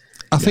 Ben.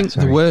 I think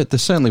there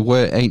certainly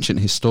were ancient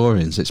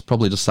historians. It's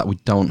probably just that we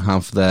don't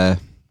have their...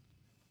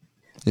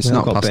 It's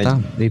not passed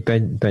down. They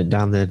bent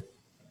down the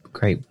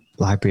Great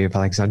Library of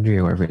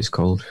Alexandria, whatever it's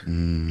called.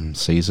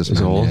 Caesar's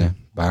man,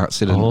 by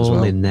accident as well.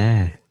 All in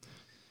there.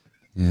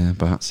 Yeah,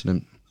 by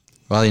accident.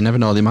 Well, you never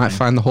know. They might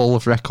find the Hall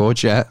of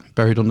Records yet,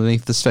 buried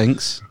underneath the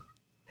Sphinx.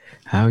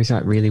 How is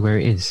that really where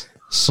it is?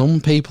 Some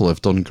people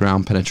have done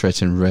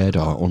ground-penetrating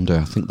radar under,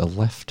 I think, the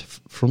left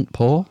front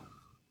paw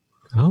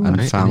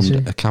and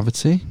found a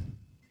cavity.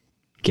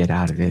 Get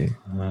out of it.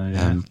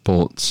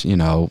 But, you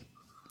know,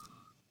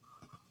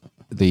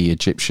 the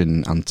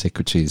Egyptian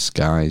antiquities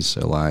guys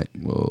are like,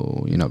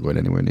 well, you're not going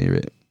anywhere near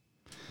it.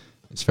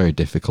 It's very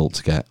difficult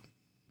to get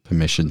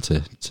permission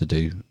to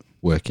do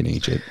work in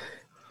Egypt.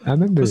 I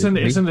remember.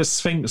 Isn't the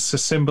Sphinx a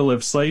symbol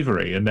of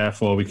slavery, and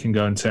therefore we can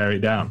go and tear it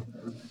down?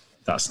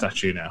 That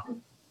statue now.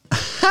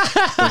 So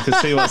we can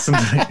see what's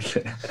underneath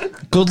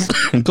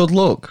it. Good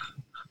luck.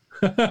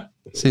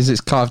 Since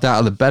it's carved out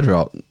of the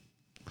bedrock.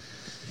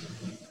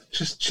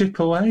 Just chip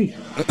away.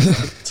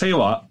 Tell you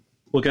what,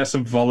 we'll get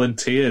some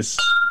volunteers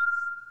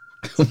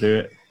to do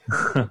it.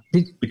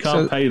 We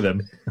can't pay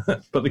them,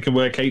 but they can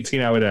work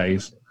 18-hour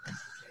days.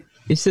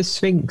 Is the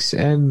Sphinx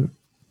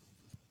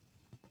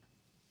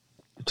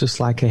just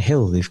like a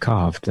hill they've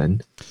carved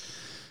then?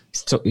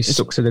 It's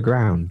stuck to the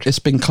ground. It's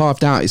been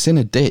carved out. It's in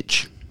a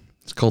ditch.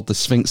 It's called the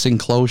Sphinx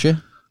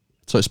enclosure.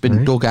 So it's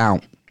been dug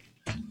out.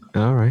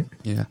 All right.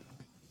 Yeah.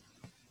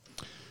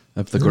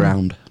 Of the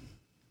ground.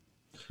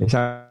 Is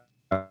that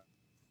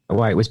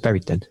why it was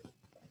buried then?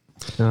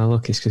 Oh,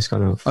 look, it's just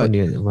gone up.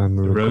 Funny when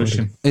we're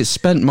recording. It's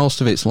spent most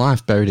of its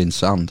life buried in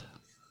sand.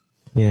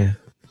 Yeah.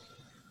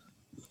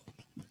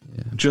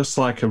 Just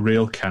like a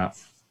real cat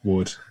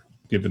would,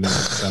 given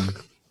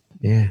it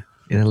Yeah,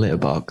 in a litter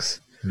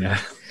box. Yeah.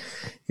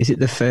 Is it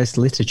the first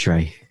litter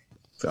tray?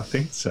 I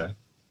think so.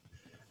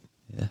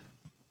 Yeah.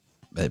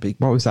 Maybe.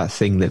 What was that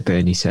thing that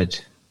Bernie said?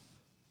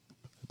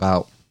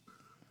 About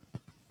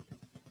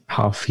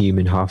half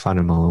human, half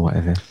animal, or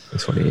whatever.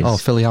 That's what it is. Oh,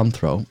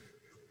 philanthrope.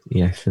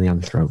 Yeah,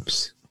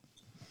 philanthropes.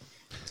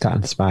 That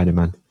and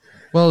Spider-Man.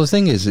 Well, the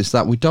thing is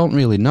that we don't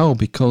really know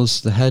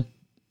because the head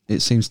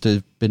it seems to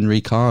have been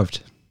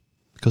recarved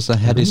because the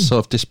head is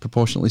sort of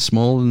disproportionately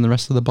smaller than the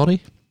rest of the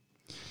body.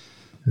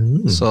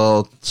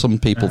 So some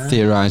people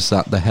theorise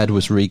that the head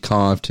was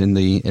recarved in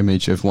the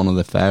image of one of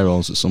the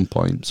pharaohs at some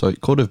point. So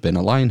it could have been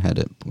a lion head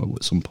at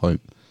some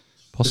point,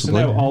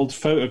 possibly. There's no old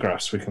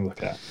photographs we can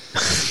look at.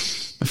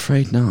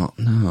 Afraid not.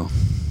 No.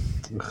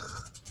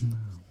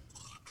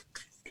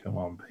 Come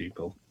on,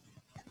 people,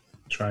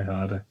 try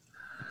harder.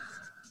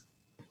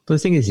 But the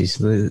thing is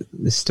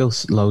there's still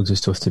loads of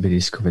stuff to be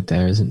discovered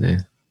there, isn't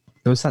there?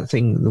 There was that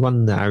thing, the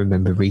one that I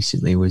remember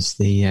recently was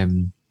they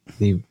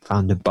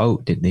found a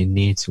boat, didn't they,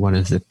 near to one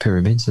of the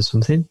pyramids or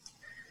something?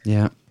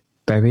 Yeah.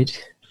 Buried.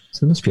 So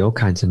there must be all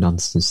kinds of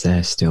nonsense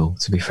there still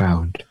to be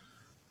found.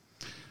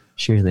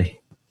 Surely.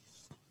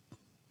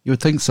 You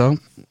would think so.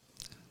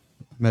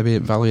 Maybe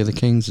at Valley of the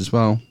Kings as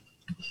well.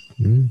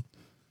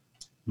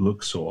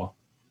 Luxor.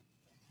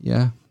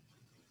 Yeah.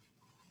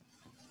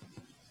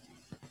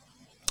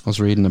 I was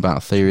reading about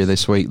a theory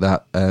this week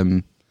that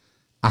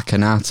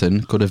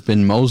Akhenaten could have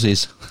been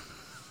Moses.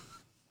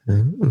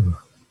 Ooh.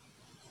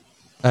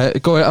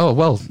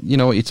 You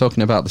know what you're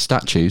talking about, the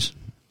statues.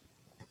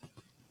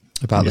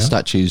 About the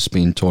statues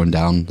being torn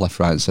down left,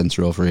 right and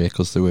centre over here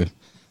because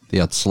they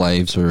had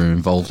slaves who were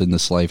involved in the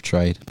slave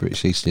trade,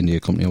 British East India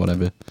Company or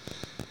whatever.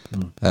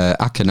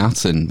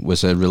 Akhenaten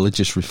was a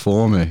religious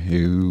reformer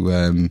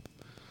who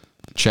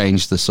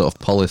changed the sort of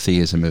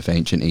polytheism of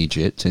ancient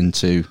Egypt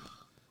into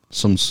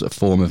some sort of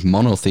form of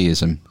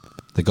monotheism,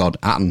 the god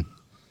Aten.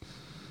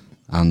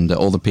 And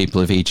all the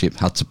people of Egypt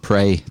had to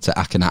pray to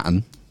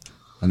Akhenaten,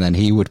 and then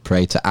he would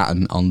pray to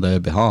Aten on their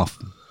behalf.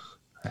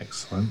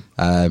 Excellent.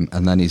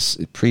 And then his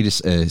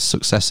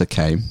successor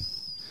came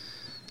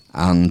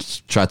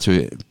and tried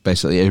to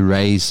basically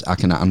erase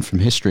Akhenaten from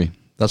history.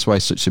 That's why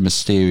he's such a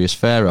mysterious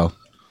pharaoh,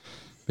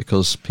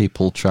 because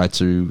people tried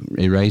to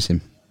erase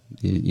him.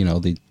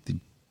 They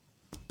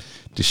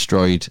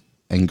destroyed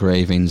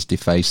engravings,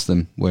 defaced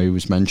them where he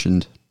was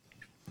mentioned.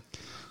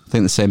 I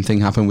think the same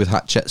thing happened with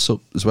Hatshepsut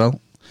as well.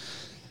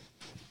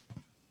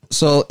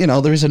 So,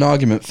 there is an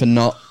argument for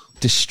not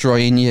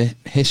destroying your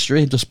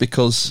history just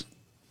because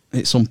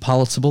it's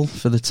unpalatable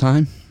for the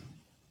time.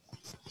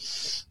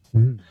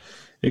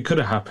 It could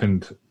have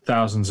happened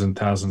thousands and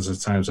thousands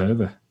of times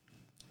over.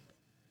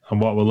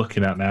 And what we're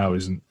looking at now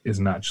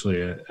isn't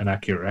actually an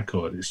accurate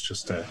record. It's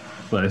just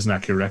it's an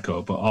accurate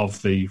record, but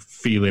of the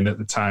feeling at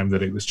the time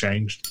that it was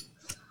changed.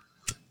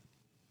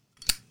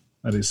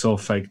 And it's all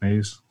fake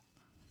news.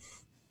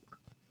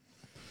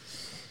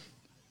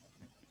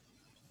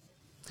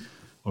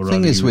 Or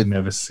rather, you would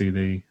never see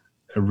the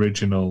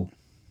original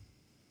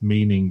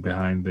meaning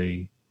behind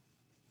the,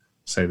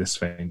 say, the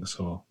Sphinx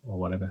or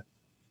whatever.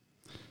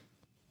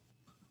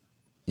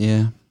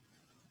 Yeah.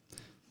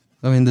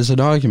 I mean, there's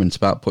an argument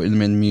about putting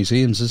them in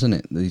museums, isn't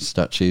it, these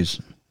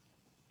statues?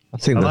 I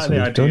think that's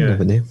what they've done,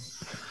 haven't they?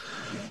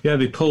 Yeah,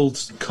 they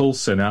pulled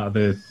Coulson out of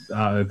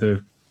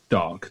the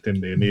dock,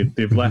 didn't they? And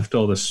they've left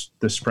all the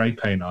spray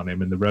paint on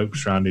him and the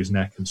ropes around his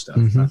neck and stuff.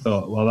 And I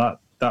thought, well,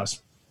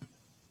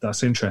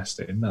 that's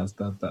interesting.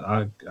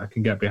 I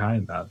can get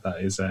behind that.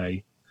 That is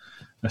a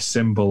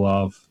symbol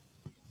of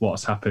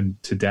what's happened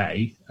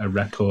today, a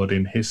record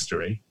in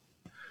history.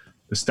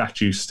 The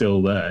statue's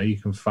still there. You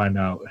can find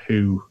out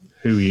who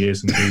he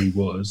is and who he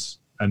was,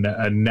 and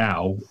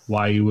now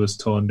why he was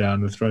torn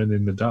down and thrown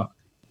in the dock.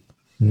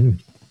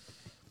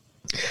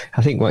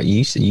 I think what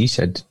you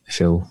said,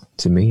 Phil,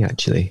 to me,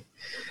 actually,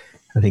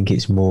 I think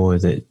it's more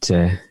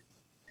that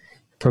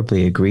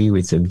probably agree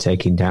with them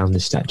taking down the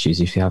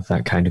statues if you have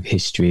that kind of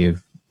history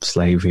of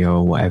slavery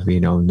or whatever,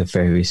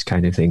 nefarious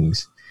kind of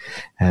things.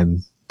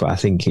 But I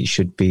think it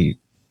should be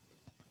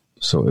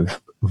sort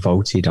of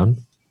voted on,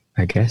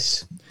 I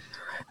guess,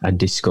 and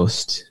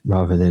discussed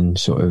rather than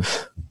sort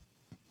of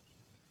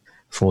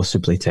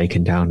forcibly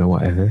taken down or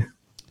whatever.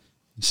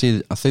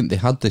 See, I think they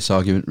had this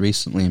argument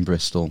recently in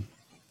Bristol,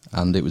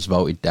 and it was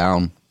voted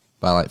down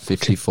by like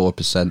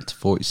 54% to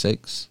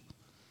 46%.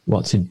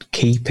 What, to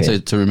keep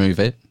it? To remove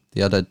it.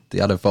 They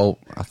had a vote,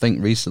 I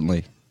think,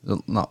 recently.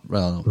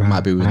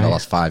 Maybe within the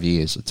last 5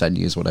 years or 10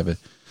 years, whatever.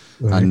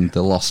 Right. And they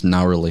lost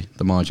narrowly.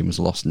 The margin was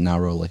lost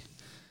narrowly.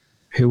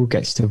 Who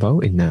gets to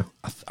vote in now?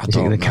 Is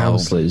it the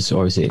councillors,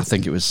 or is it? I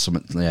think it was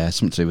something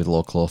to do with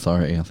local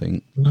authority, I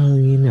think.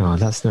 Well,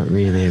 that's not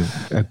really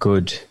a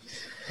good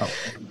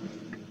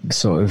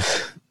sort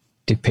of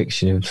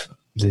depiction of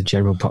the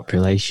general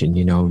population,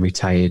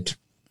 retired,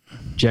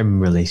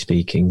 generally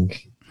speaking,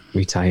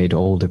 retired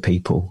older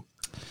people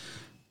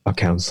are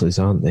councillors,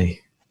 aren't they?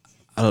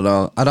 I don't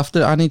know.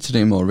 I need to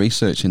do more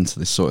research into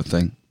this sort of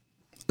thing.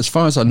 As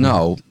far as I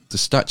know, the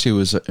statue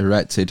was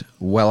erected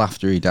well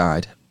after he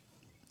died.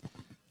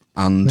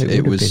 And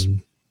it was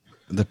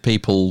the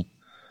people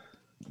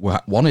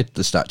wanted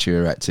the statue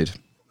erected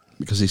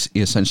because he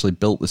essentially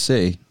built the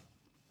city.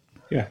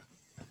 Yeah.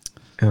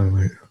 Oh,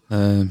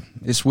 right.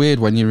 It's weird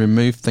when you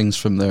remove things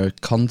from their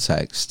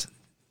context.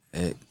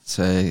 Makes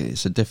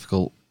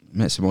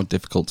it more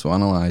difficult to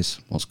analyse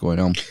what's going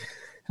on.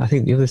 I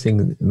think the other thing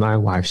that my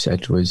wife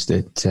said was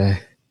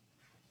that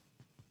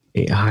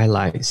it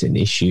highlights an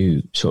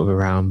issue sort of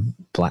around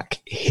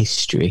black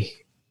history,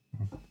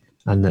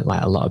 and that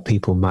like a lot of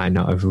people might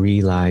not have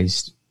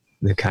realised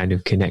the kind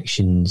of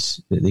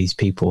connections that these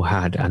people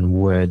had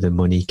and where the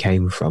money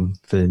came from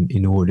for them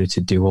in order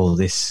to do all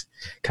this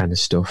kind of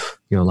stuff.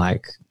 You know,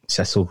 like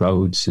Cecil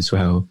Rhodes as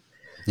well.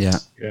 Yeah.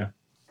 Yeah.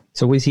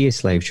 So was he a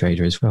slave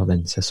trader as well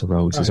then, Cecil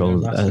Rhodes, as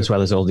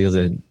well as all the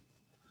other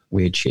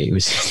weird shit he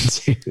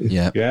was into?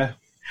 Yeah. Yeah.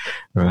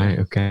 Right,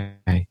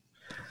 okay.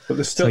 But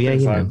there's still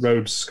things like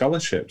Rhodes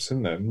scholarships,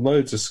 isn't there?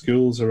 Loads of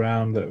schools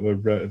around that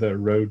are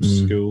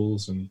Rhodes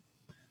schools, and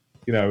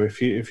you know,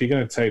 if you're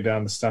going to take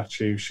down the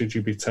statue, should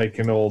you be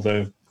taking all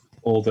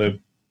the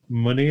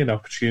money and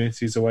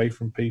opportunities away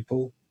from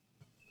people?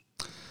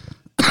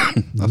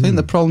 I think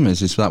the problem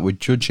is that we're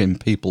judging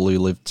people who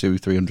lived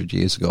 200-300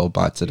 years ago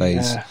by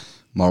today's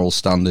moral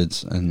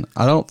standards, and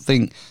I don't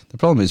think the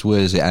problem is where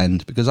does it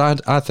end? Because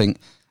I think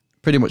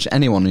pretty much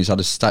anyone who's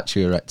had a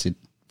statue erected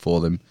for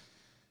them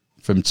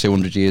from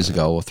 200 years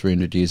ago or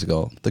 300 years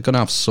ago, they're going to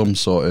have some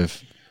sort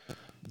of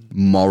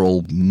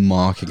moral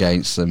mark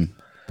against them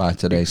by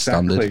today's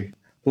standard.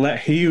 Let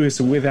he who is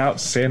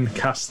without sin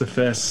cast the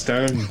first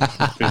stone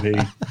for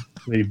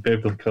the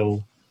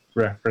biblical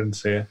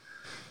reference here.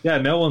 Yeah,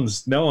 no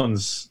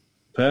one's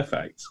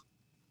perfect.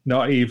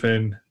 Not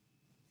even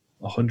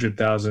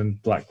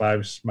 100,000 Black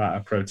Lives Matter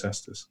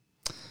protesters.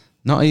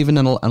 Not even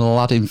an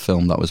Aladdin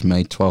film that was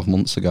made 12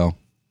 months ago.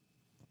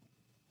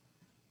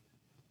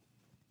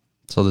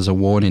 So there's a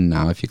warning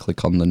now if you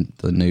click on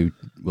the new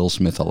Will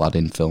Smith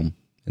Aladdin film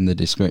in the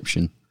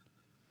description,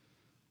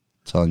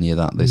 telling you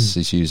that this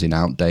is using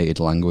outdated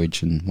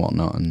language and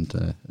whatnot,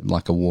 and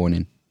like a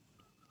warning.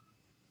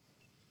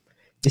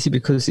 Is it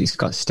because it's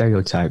got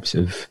stereotypes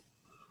of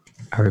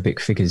Arabic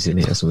figures in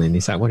it or something?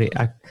 Is that what it...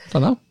 I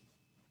don't know.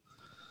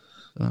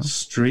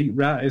 Street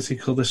rat, is he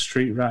called a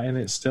street rat in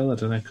it still? I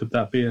don't know, could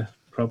that be a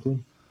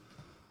problem?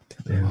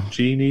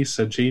 Genies,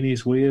 so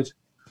Genie's weird.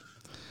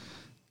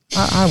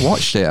 I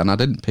watched it and I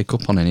didn't pick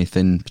up on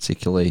anything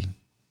particularly.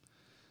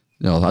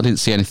 I didn't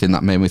see anything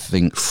that made me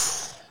think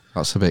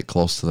that's a bit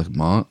close to the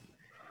mark.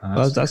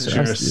 That's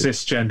you're a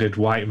cisgendered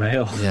white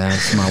male. Yeah,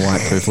 it's my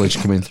white privilege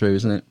coming through,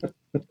 isn't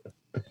it?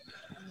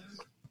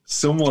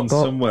 Someone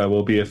somewhere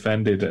will be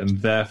offended, and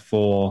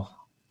therefore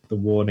the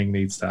warning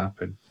needs to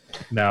happen.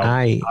 Now,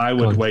 I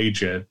would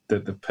wager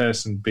that the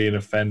person being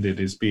offended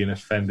is being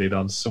offended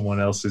on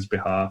someone else's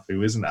behalf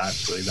who isn't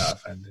actually that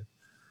offended.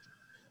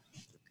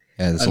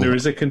 Yeah, and there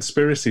is a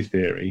conspiracy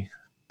theory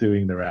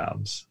doing the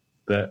rounds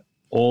that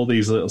all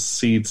these little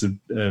seeds of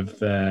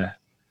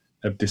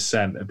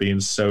dissent are being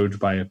sowed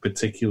by a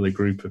particular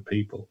group of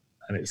people,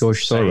 and it's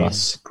George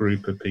Soros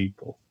group of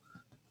people,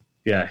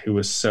 who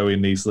are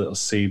sowing these little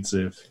seeds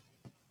of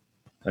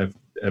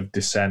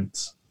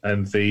dissent,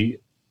 and the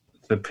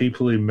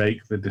people who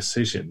make the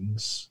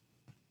decisions,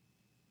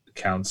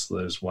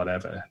 councillors,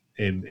 whatever,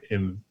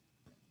 in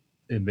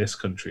this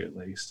country at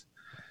least,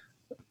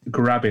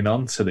 grabbing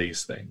onto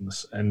these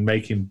things and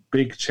making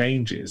big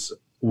changes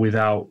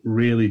without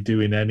really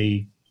doing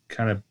any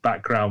kind of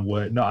background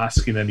work, not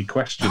asking any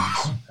questions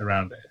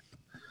around it.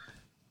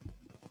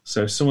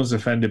 So if someone's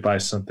offended by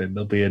something,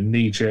 there'll be a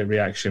knee-jerk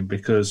reaction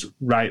because,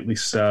 rightly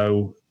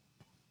so,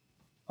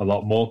 a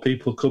lot more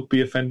people could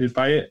be offended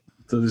by it.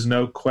 So there's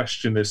no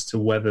question as to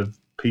whether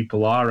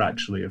people are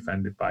actually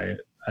offended by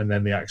it, and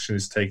then the action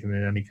is taken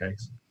in any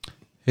case.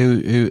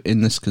 Who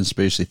in this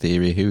conspiracy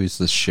theory, who is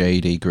the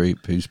shady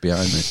group who's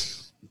behind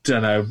this?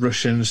 Don't know,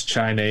 Russians,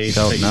 Chinese,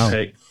 don't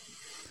know.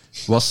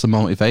 What's the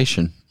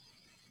motivation?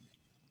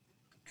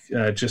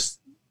 Just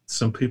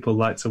some people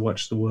like to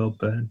watch the world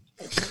burn.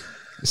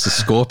 It's a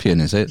scorpion,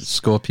 is it?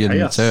 Scorpion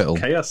chaos, and the turtle.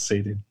 Chaos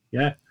seeding,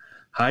 yeah.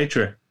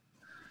 Hydra.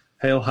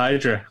 Hail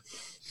Hydra.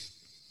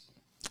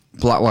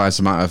 Black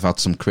Lives Matter have had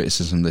some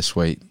criticism this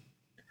week.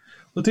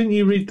 Well, didn't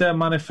you read their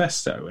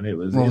manifesto? And it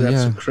had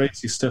some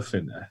crazy stuff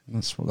in there.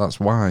 That's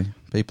why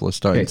people are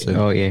starting to.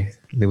 Oh yeah,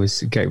 there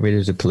was get rid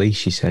of the police.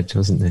 She said,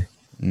 wasn't there?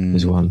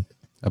 There's one.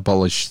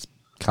 Abolish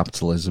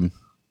capitalism.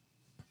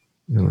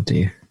 Oh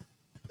dear.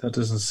 That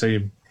doesn't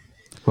seem.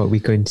 What are we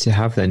going to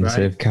have then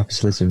instead of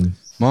capitalism?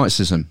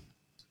 Marxism.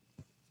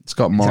 It's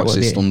got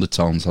Marxist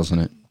undertones,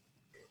 hasn't it?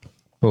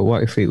 But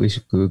what if we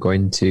were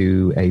going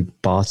to a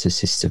barter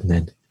system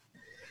then?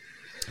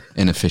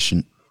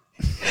 Inefficient.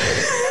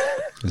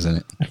 Isn't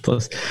it?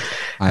 Plus,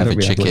 I have a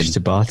chicken. To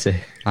barter.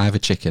 I have a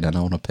chicken and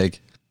I want a pig.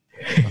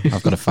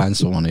 I've got to find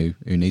someone who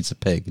needs a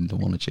pig and don't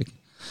want a chicken.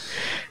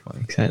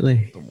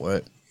 Exactly. It doesn't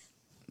work.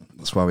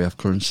 That's why we have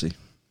currency.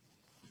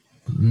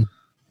 Mm-hmm.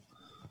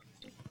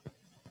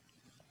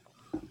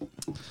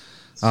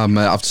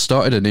 I've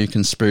started a new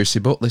conspiracy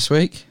book this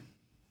week.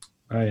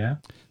 Oh, yeah?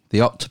 The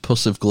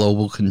Octopus of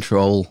Global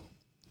Control.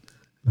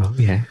 Oh,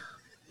 yeah.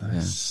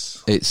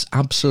 Nice. Yeah. It's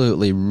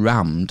absolutely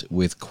rammed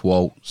with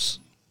quotes.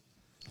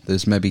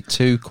 There's maybe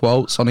 2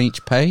 quotes on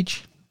each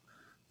page.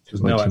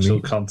 There's no actual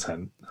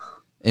content.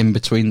 In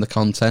between the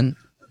content.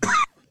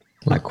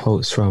 Like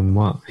quotes from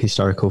what?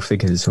 Historical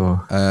figures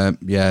or?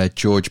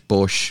 George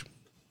Bush,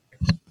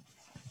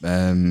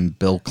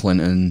 Bill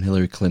Clinton,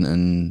 Hillary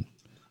Clinton,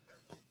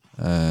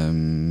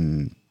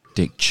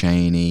 Dick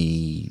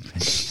Cheney,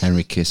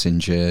 Henry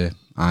Kissinger,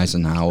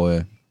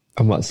 Eisenhower.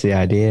 And what's the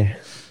idea?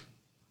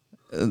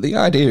 The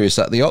idea is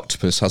that the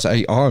octopus has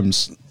 8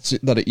 arms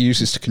that it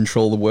uses to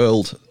control the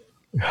world.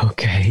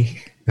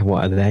 Okay. And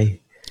what are they?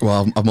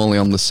 Well, I'm only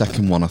on the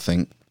second one, I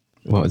think.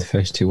 What are the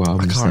first 2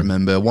 arms? I can't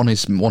remember. One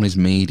is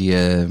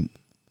media,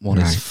 one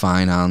Right. is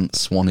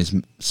finance, one is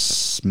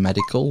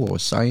medical or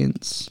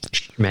science.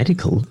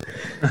 Medical?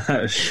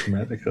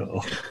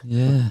 Medical.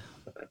 Yeah.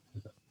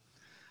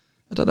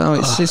 I don't know.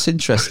 It's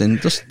interesting.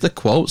 Just the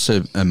quotes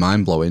are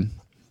mind blowing.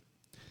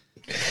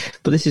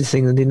 But this is the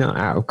thing, they're not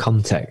out of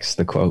context,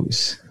 the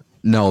quotes.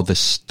 No, the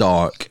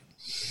stark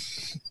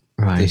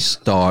Right.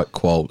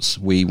 quotes.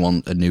 We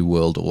want a new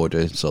world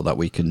order so that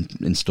we can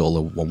install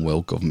a one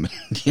world government.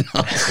 You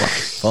know, it's like,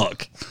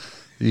 fuck.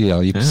 You know,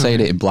 you're saying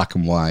it in black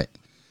and white.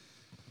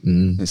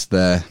 It's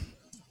there.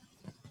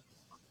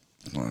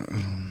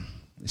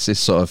 It's this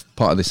sort of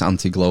part of this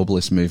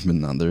anti-globalist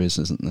movement that there is,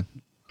 isn't there?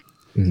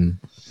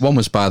 One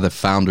was by the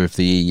founder of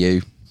the EU.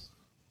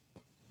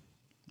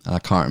 I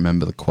can't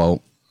remember the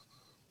quote.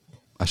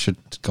 I should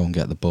go and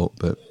get the book,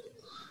 but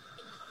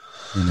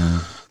you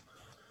know,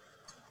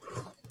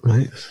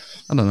 Right.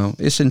 I don't know.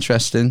 It's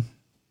interesting.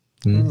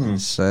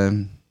 It's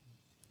a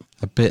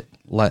bit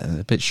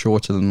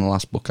shorter than the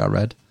last book I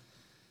read.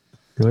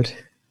 Good.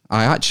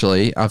 I've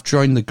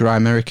joined the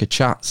Grimerica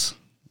chats,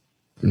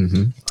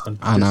 and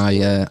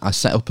I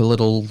set up a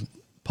little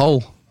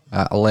poll.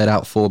 I laid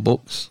out 4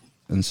 books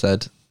and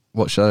said,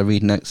 "What should I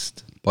read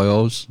next,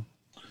 boyos?"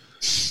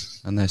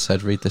 And they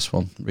said, "Read this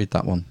one, read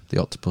that one,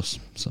 The Octopus."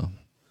 So,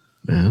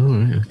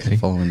 right, okay.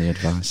 following the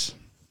advice.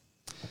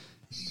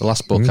 The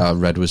last book I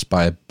read was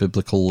by a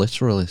biblical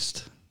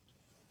literalist.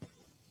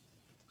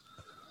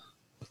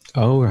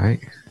 Oh, right.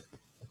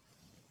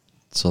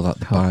 So that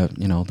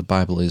the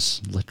Bible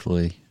is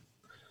literally,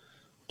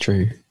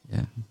 True.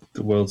 yeah.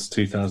 The world's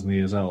 2,000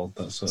 years old.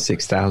 That's sort of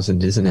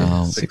 6,000, isn't it?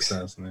 No.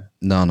 6,000. Yeah.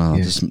 No.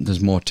 Yeah.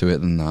 There's more to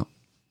it than that.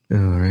 Oh,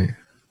 right.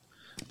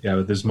 Yeah,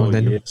 but there's more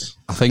then- years.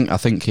 I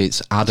think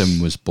it's Adam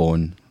was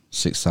born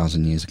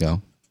 6,000 years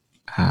ago.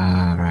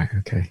 Ah, right,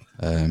 okay.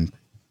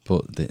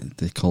 But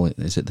they call it,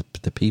 is it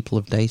the people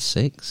of day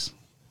 6?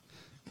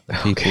 The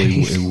people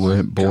who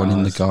weren't born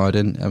in the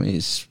garden. I mean,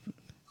 it's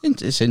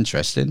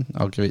interesting.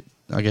 I'll give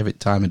it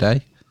time of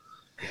day.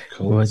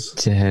 Cool.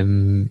 What,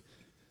 Learned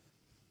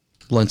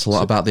a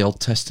lot about the Old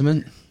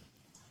Testament.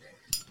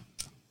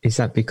 is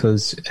that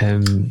because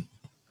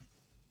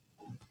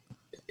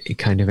it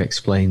kind of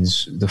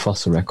explains the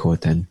fossil record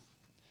then?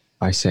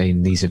 By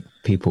saying these are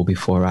people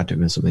before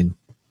Adam or something?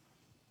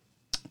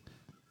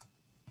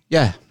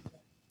 Yeah.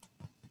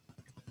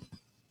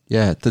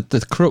 Yeah,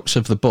 the crux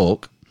of the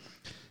book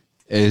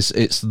is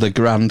it's the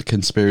grand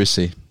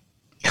conspiracy.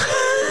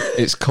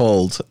 It's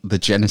called the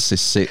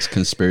Genesis 6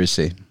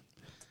 conspiracy.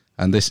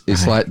 And this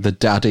is like the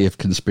daddy of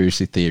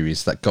conspiracy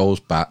theories that goes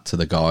back to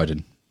the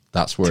garden.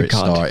 That's where To it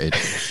God. started.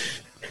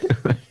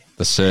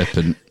 The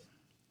serpent.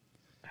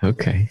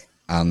 Okay.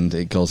 And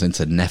it goes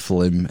into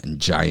Nephilim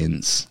and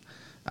giants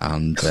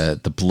and the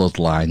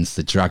bloodlines,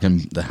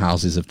 the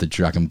houses of the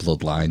dragon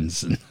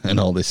bloodlines and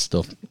all this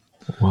stuff.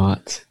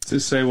 What? Does it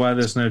say why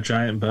there's no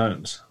giant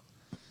bones?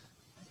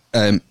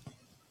 When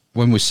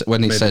he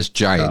says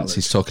giants, garlic.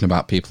 he's talking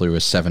about people who are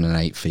 7 and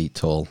 8 feet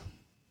tall.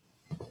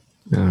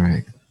 All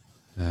right.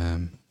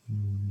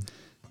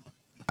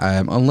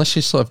 Unless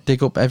you sort of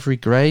dig up every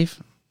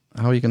grave,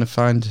 how are you going to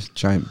find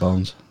giant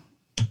bones?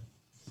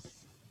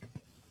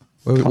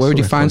 Where would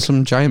you find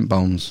some giant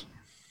bones?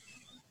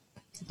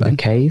 A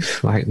cave,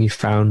 like we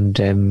found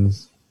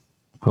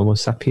Homo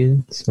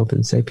sapiens,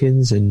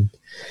 and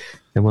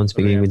the ones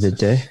beginning with the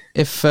D.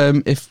 If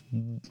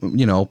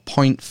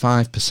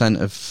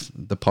 0.5% of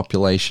the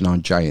population are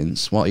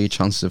giants, what are your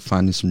chances of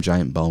finding some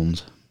giant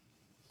bones?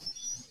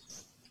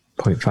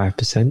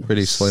 0.5%.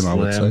 Pretty slim, I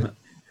would say.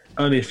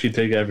 Only if you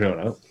dig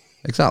everyone up.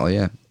 Exactly,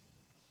 yeah.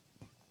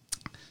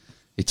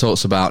 He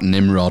talks about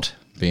Nimrod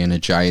being a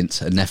giant,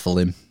 a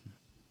Nephilim.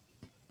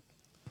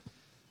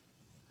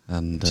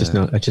 And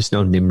I just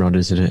know Nimrod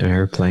as an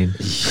airplane.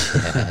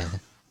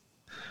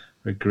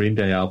 A Green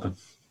Day album.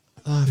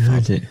 I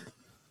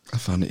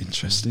found it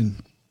interesting.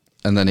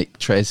 And then it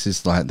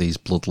traces like these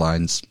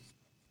bloodlines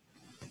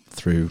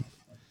through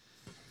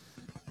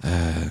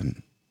the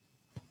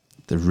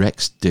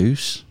Rex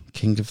Deus,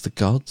 King of the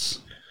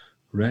Gods,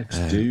 Rex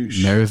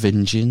Douche.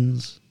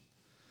 Merovingians,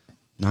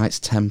 Knights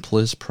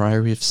Templars,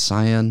 Priory of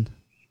Sion,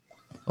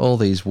 all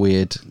these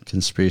weird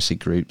conspiracy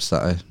groups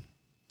that are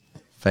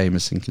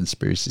famous in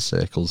conspiracy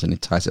circles, and he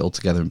ties it all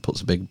together and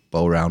puts a big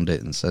bow around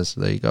it and says,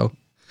 there you go.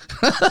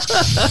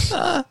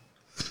 Have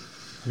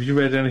you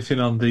read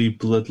anything on the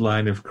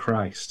bloodline of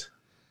Christ?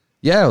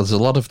 Yeah, there's a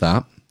lot of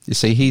that. You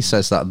see, he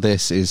says that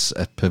this is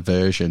a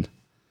perversion.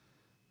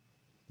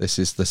 This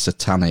is the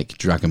satanic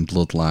dragon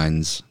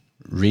bloodlines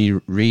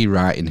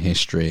rewriting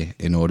history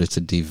in order to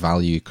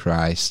devalue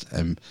Christ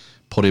and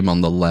put him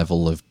on the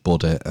level of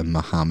Buddha and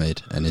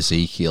Muhammad and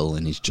Ezekiel,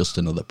 and he's just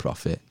another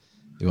prophet.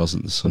 He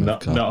wasn't the son of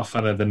God. Not a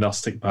fan of the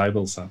Gnostic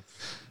Bible, Sam.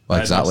 Well,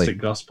 exactly.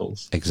 Gnostic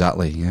Gospels.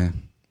 Exactly, yeah.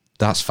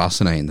 That's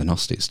fascinating, the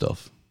Gnostic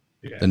stuff.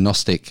 Yeah. The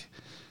Gnostic,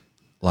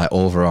 like,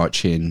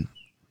 overarching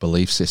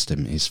belief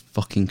system is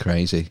fucking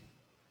crazy.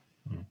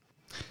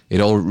 It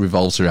all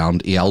revolves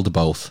around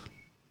Ealdaboth.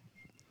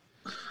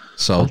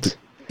 So,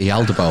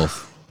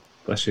 Ealdaboth.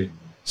 Bless you.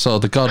 So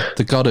the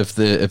god of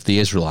the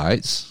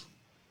Israelites,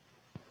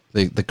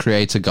 the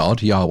creator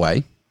God,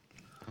 Yahweh,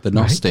 the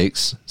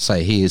Gnostics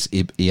say he is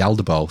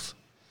Ealdaboth,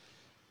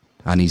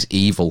 and he's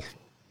evil.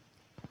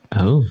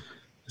 Oh.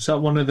 Is that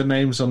one of the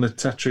names on the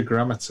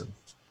Tetragrammaton?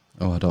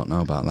 Oh, I don't know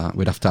about that.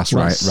 We'd have to ask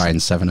Ryan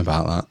Seven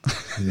about that.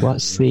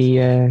 What's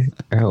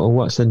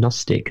what's the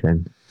Gnostic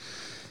then?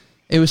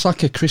 It was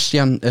like a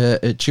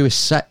Jewish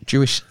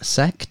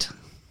sect.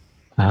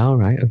 Oh,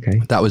 right,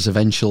 okay. That was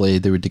eventually,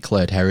 they were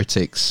declared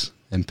heretics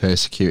and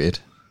persecuted,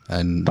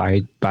 and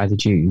By the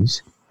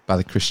Jews? by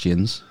the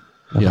Christians.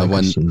 Oh, You know, by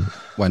Christians.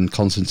 when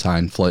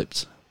Constantine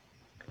flipped.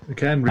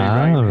 Again,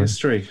 rewriting Oh.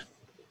 history.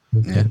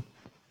 Yeah.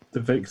 The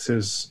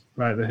victors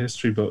write the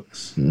history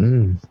books.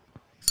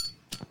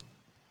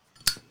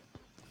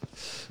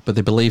 But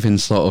they believe in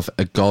sort of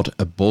a god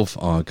above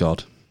our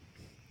God.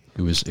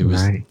 It was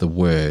Right. the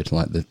word,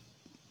 like the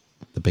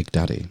big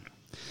daddy.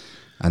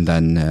 And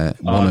then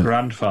Our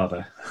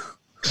grandfather.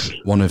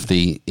 one of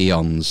the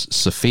eons,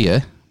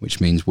 Sophia, which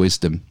means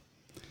wisdom,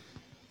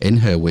 in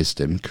her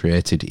wisdom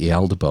created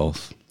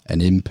Ealdaboth, an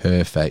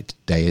imperfect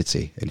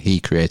deity, and he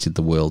created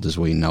the world as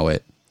we know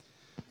it.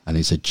 And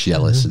he's a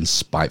jealous and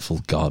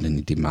spiteful God, and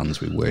he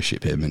demands we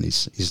worship him, and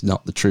he's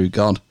not the true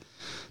God.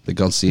 The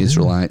gods the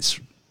Israelites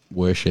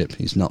worship,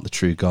 he's not the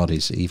true God,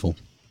 he's evil.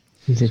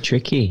 He's a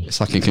tricky.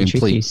 It's like a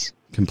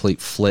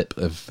complete flip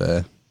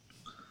of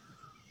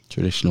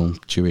traditional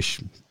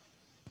Jewish.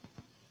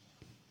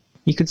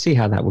 You could see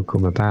how that would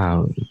come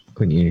about,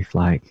 couldn't you? If,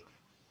 like,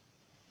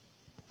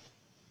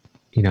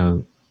 you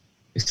know,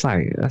 it's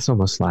like, that's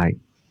almost like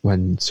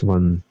when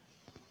someone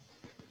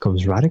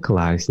becomes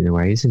radicalized in a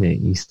way, isn't it?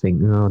 You think,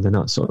 no, they're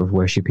not sort of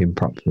worshipping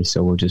properly,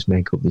 so we'll just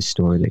make up this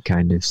story that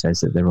kind of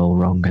says that they're all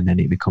wrong, and then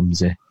it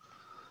becomes a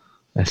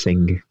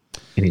thing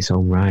in its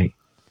own right.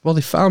 Well,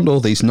 they found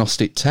all these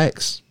Gnostic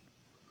texts.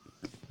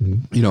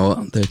 You know,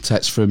 the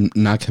texts from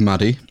Nag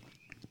Hammadi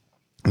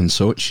and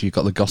such. You've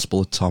got the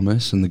Gospel of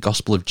Thomas and the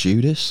Gospel of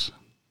Judas.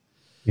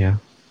 Yeah.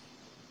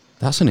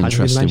 That's an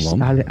interesting one.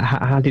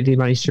 How did he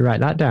manage to write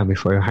that down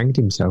before he hanged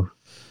himself?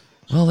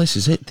 Well, this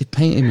is it. They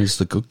paint him as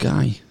the good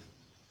guy.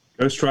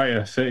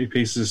 Ghostwriter, 30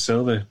 pieces of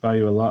silver, buy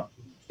you a lot.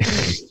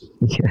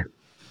 Yeah.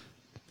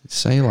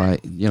 Say,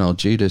 like, you know,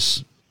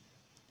 Judas,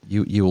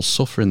 you will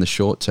suffer in the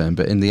short term,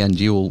 but in the end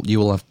you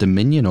will have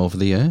dominion over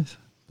the earth.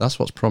 That's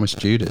what's promised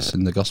Judas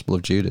in the Gospel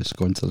of Judas,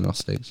 going to the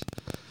Gnostics.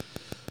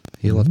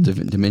 He'll have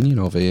dominion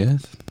over the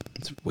earth.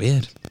 It's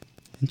weird.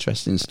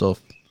 Interesting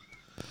stuff.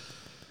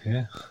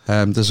 Yeah.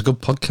 There's a good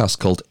podcast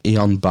called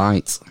Eon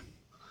Byte,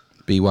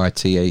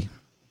 BYTE,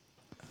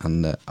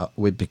 and it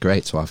would be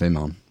great to have him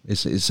on.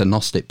 It's a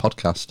Gnostic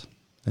podcast,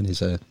 and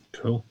he's a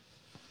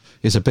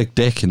big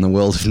dick in the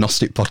world of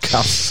Gnostic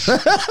podcasts.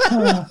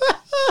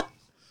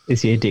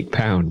 Is he a dick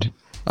pound?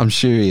 I'm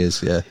sure he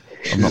is, yeah.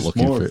 I'm not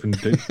looking for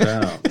it. Dick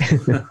down.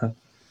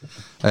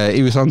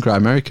 He was on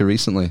Grimerica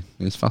recently.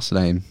 It was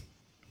fascinating.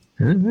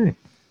 All right.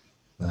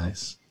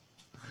 Nice.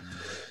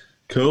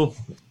 Cool.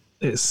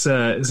 Is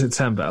it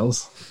 10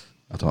 bells?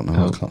 I don't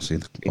know. I can't see.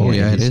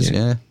 Yeah, it is.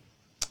 Yeah.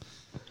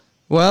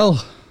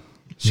 Well,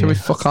 shall we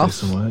fuck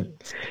off?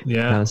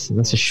 Yeah.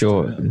 That's a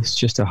short. It's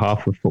just a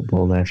half of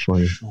football there for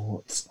you.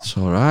 It's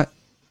all right.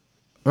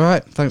 All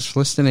right. Thanks for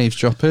listening,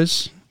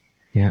 eavesdroppers.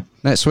 Yeah.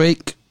 Next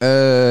week,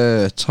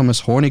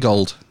 Thomas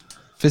Hornigold,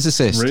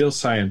 physicist. Real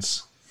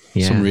science.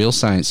 Yeah. Some real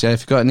science. Yeah.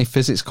 If you've got any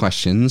physics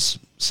questions,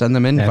 send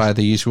them in via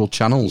the usual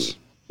channels.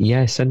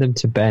 Yeah. Send them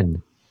to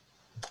Ben.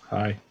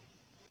 Hi.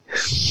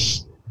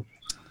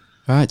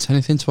 Right.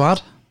 Anything to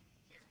add?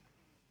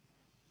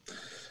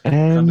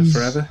 Wakanda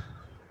forever.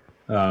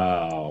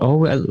 Oh.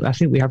 Well, I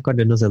think we have got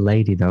another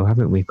lady, though,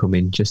 haven't we,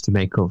 coming just to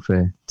make up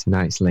for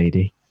tonight's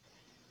lady?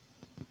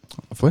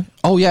 Have we?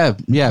 Oh, yeah.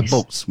 Yeah,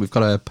 books. We've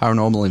got a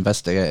paranormal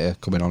investigator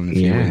coming on in a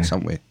few weeks,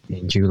 haven't we?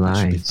 In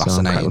July. So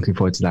I'm quite looking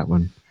forward to that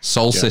one.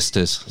 Soul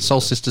Sisters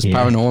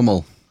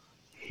Paranormal.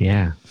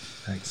 Yeah.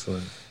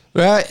 Excellent.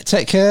 Right.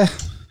 Take care.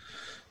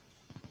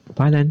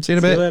 Bye then. See you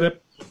in a bit. See you later.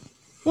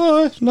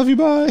 Bye. Love you.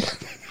 Bye.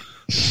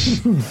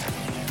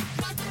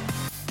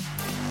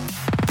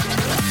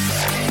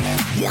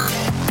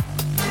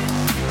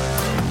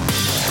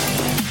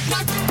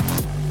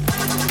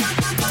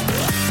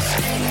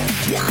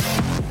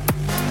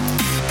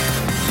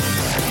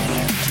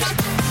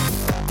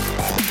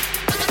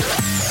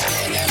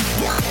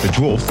 The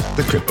dwarf,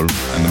 the cripple,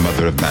 and the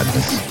mother of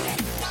madness.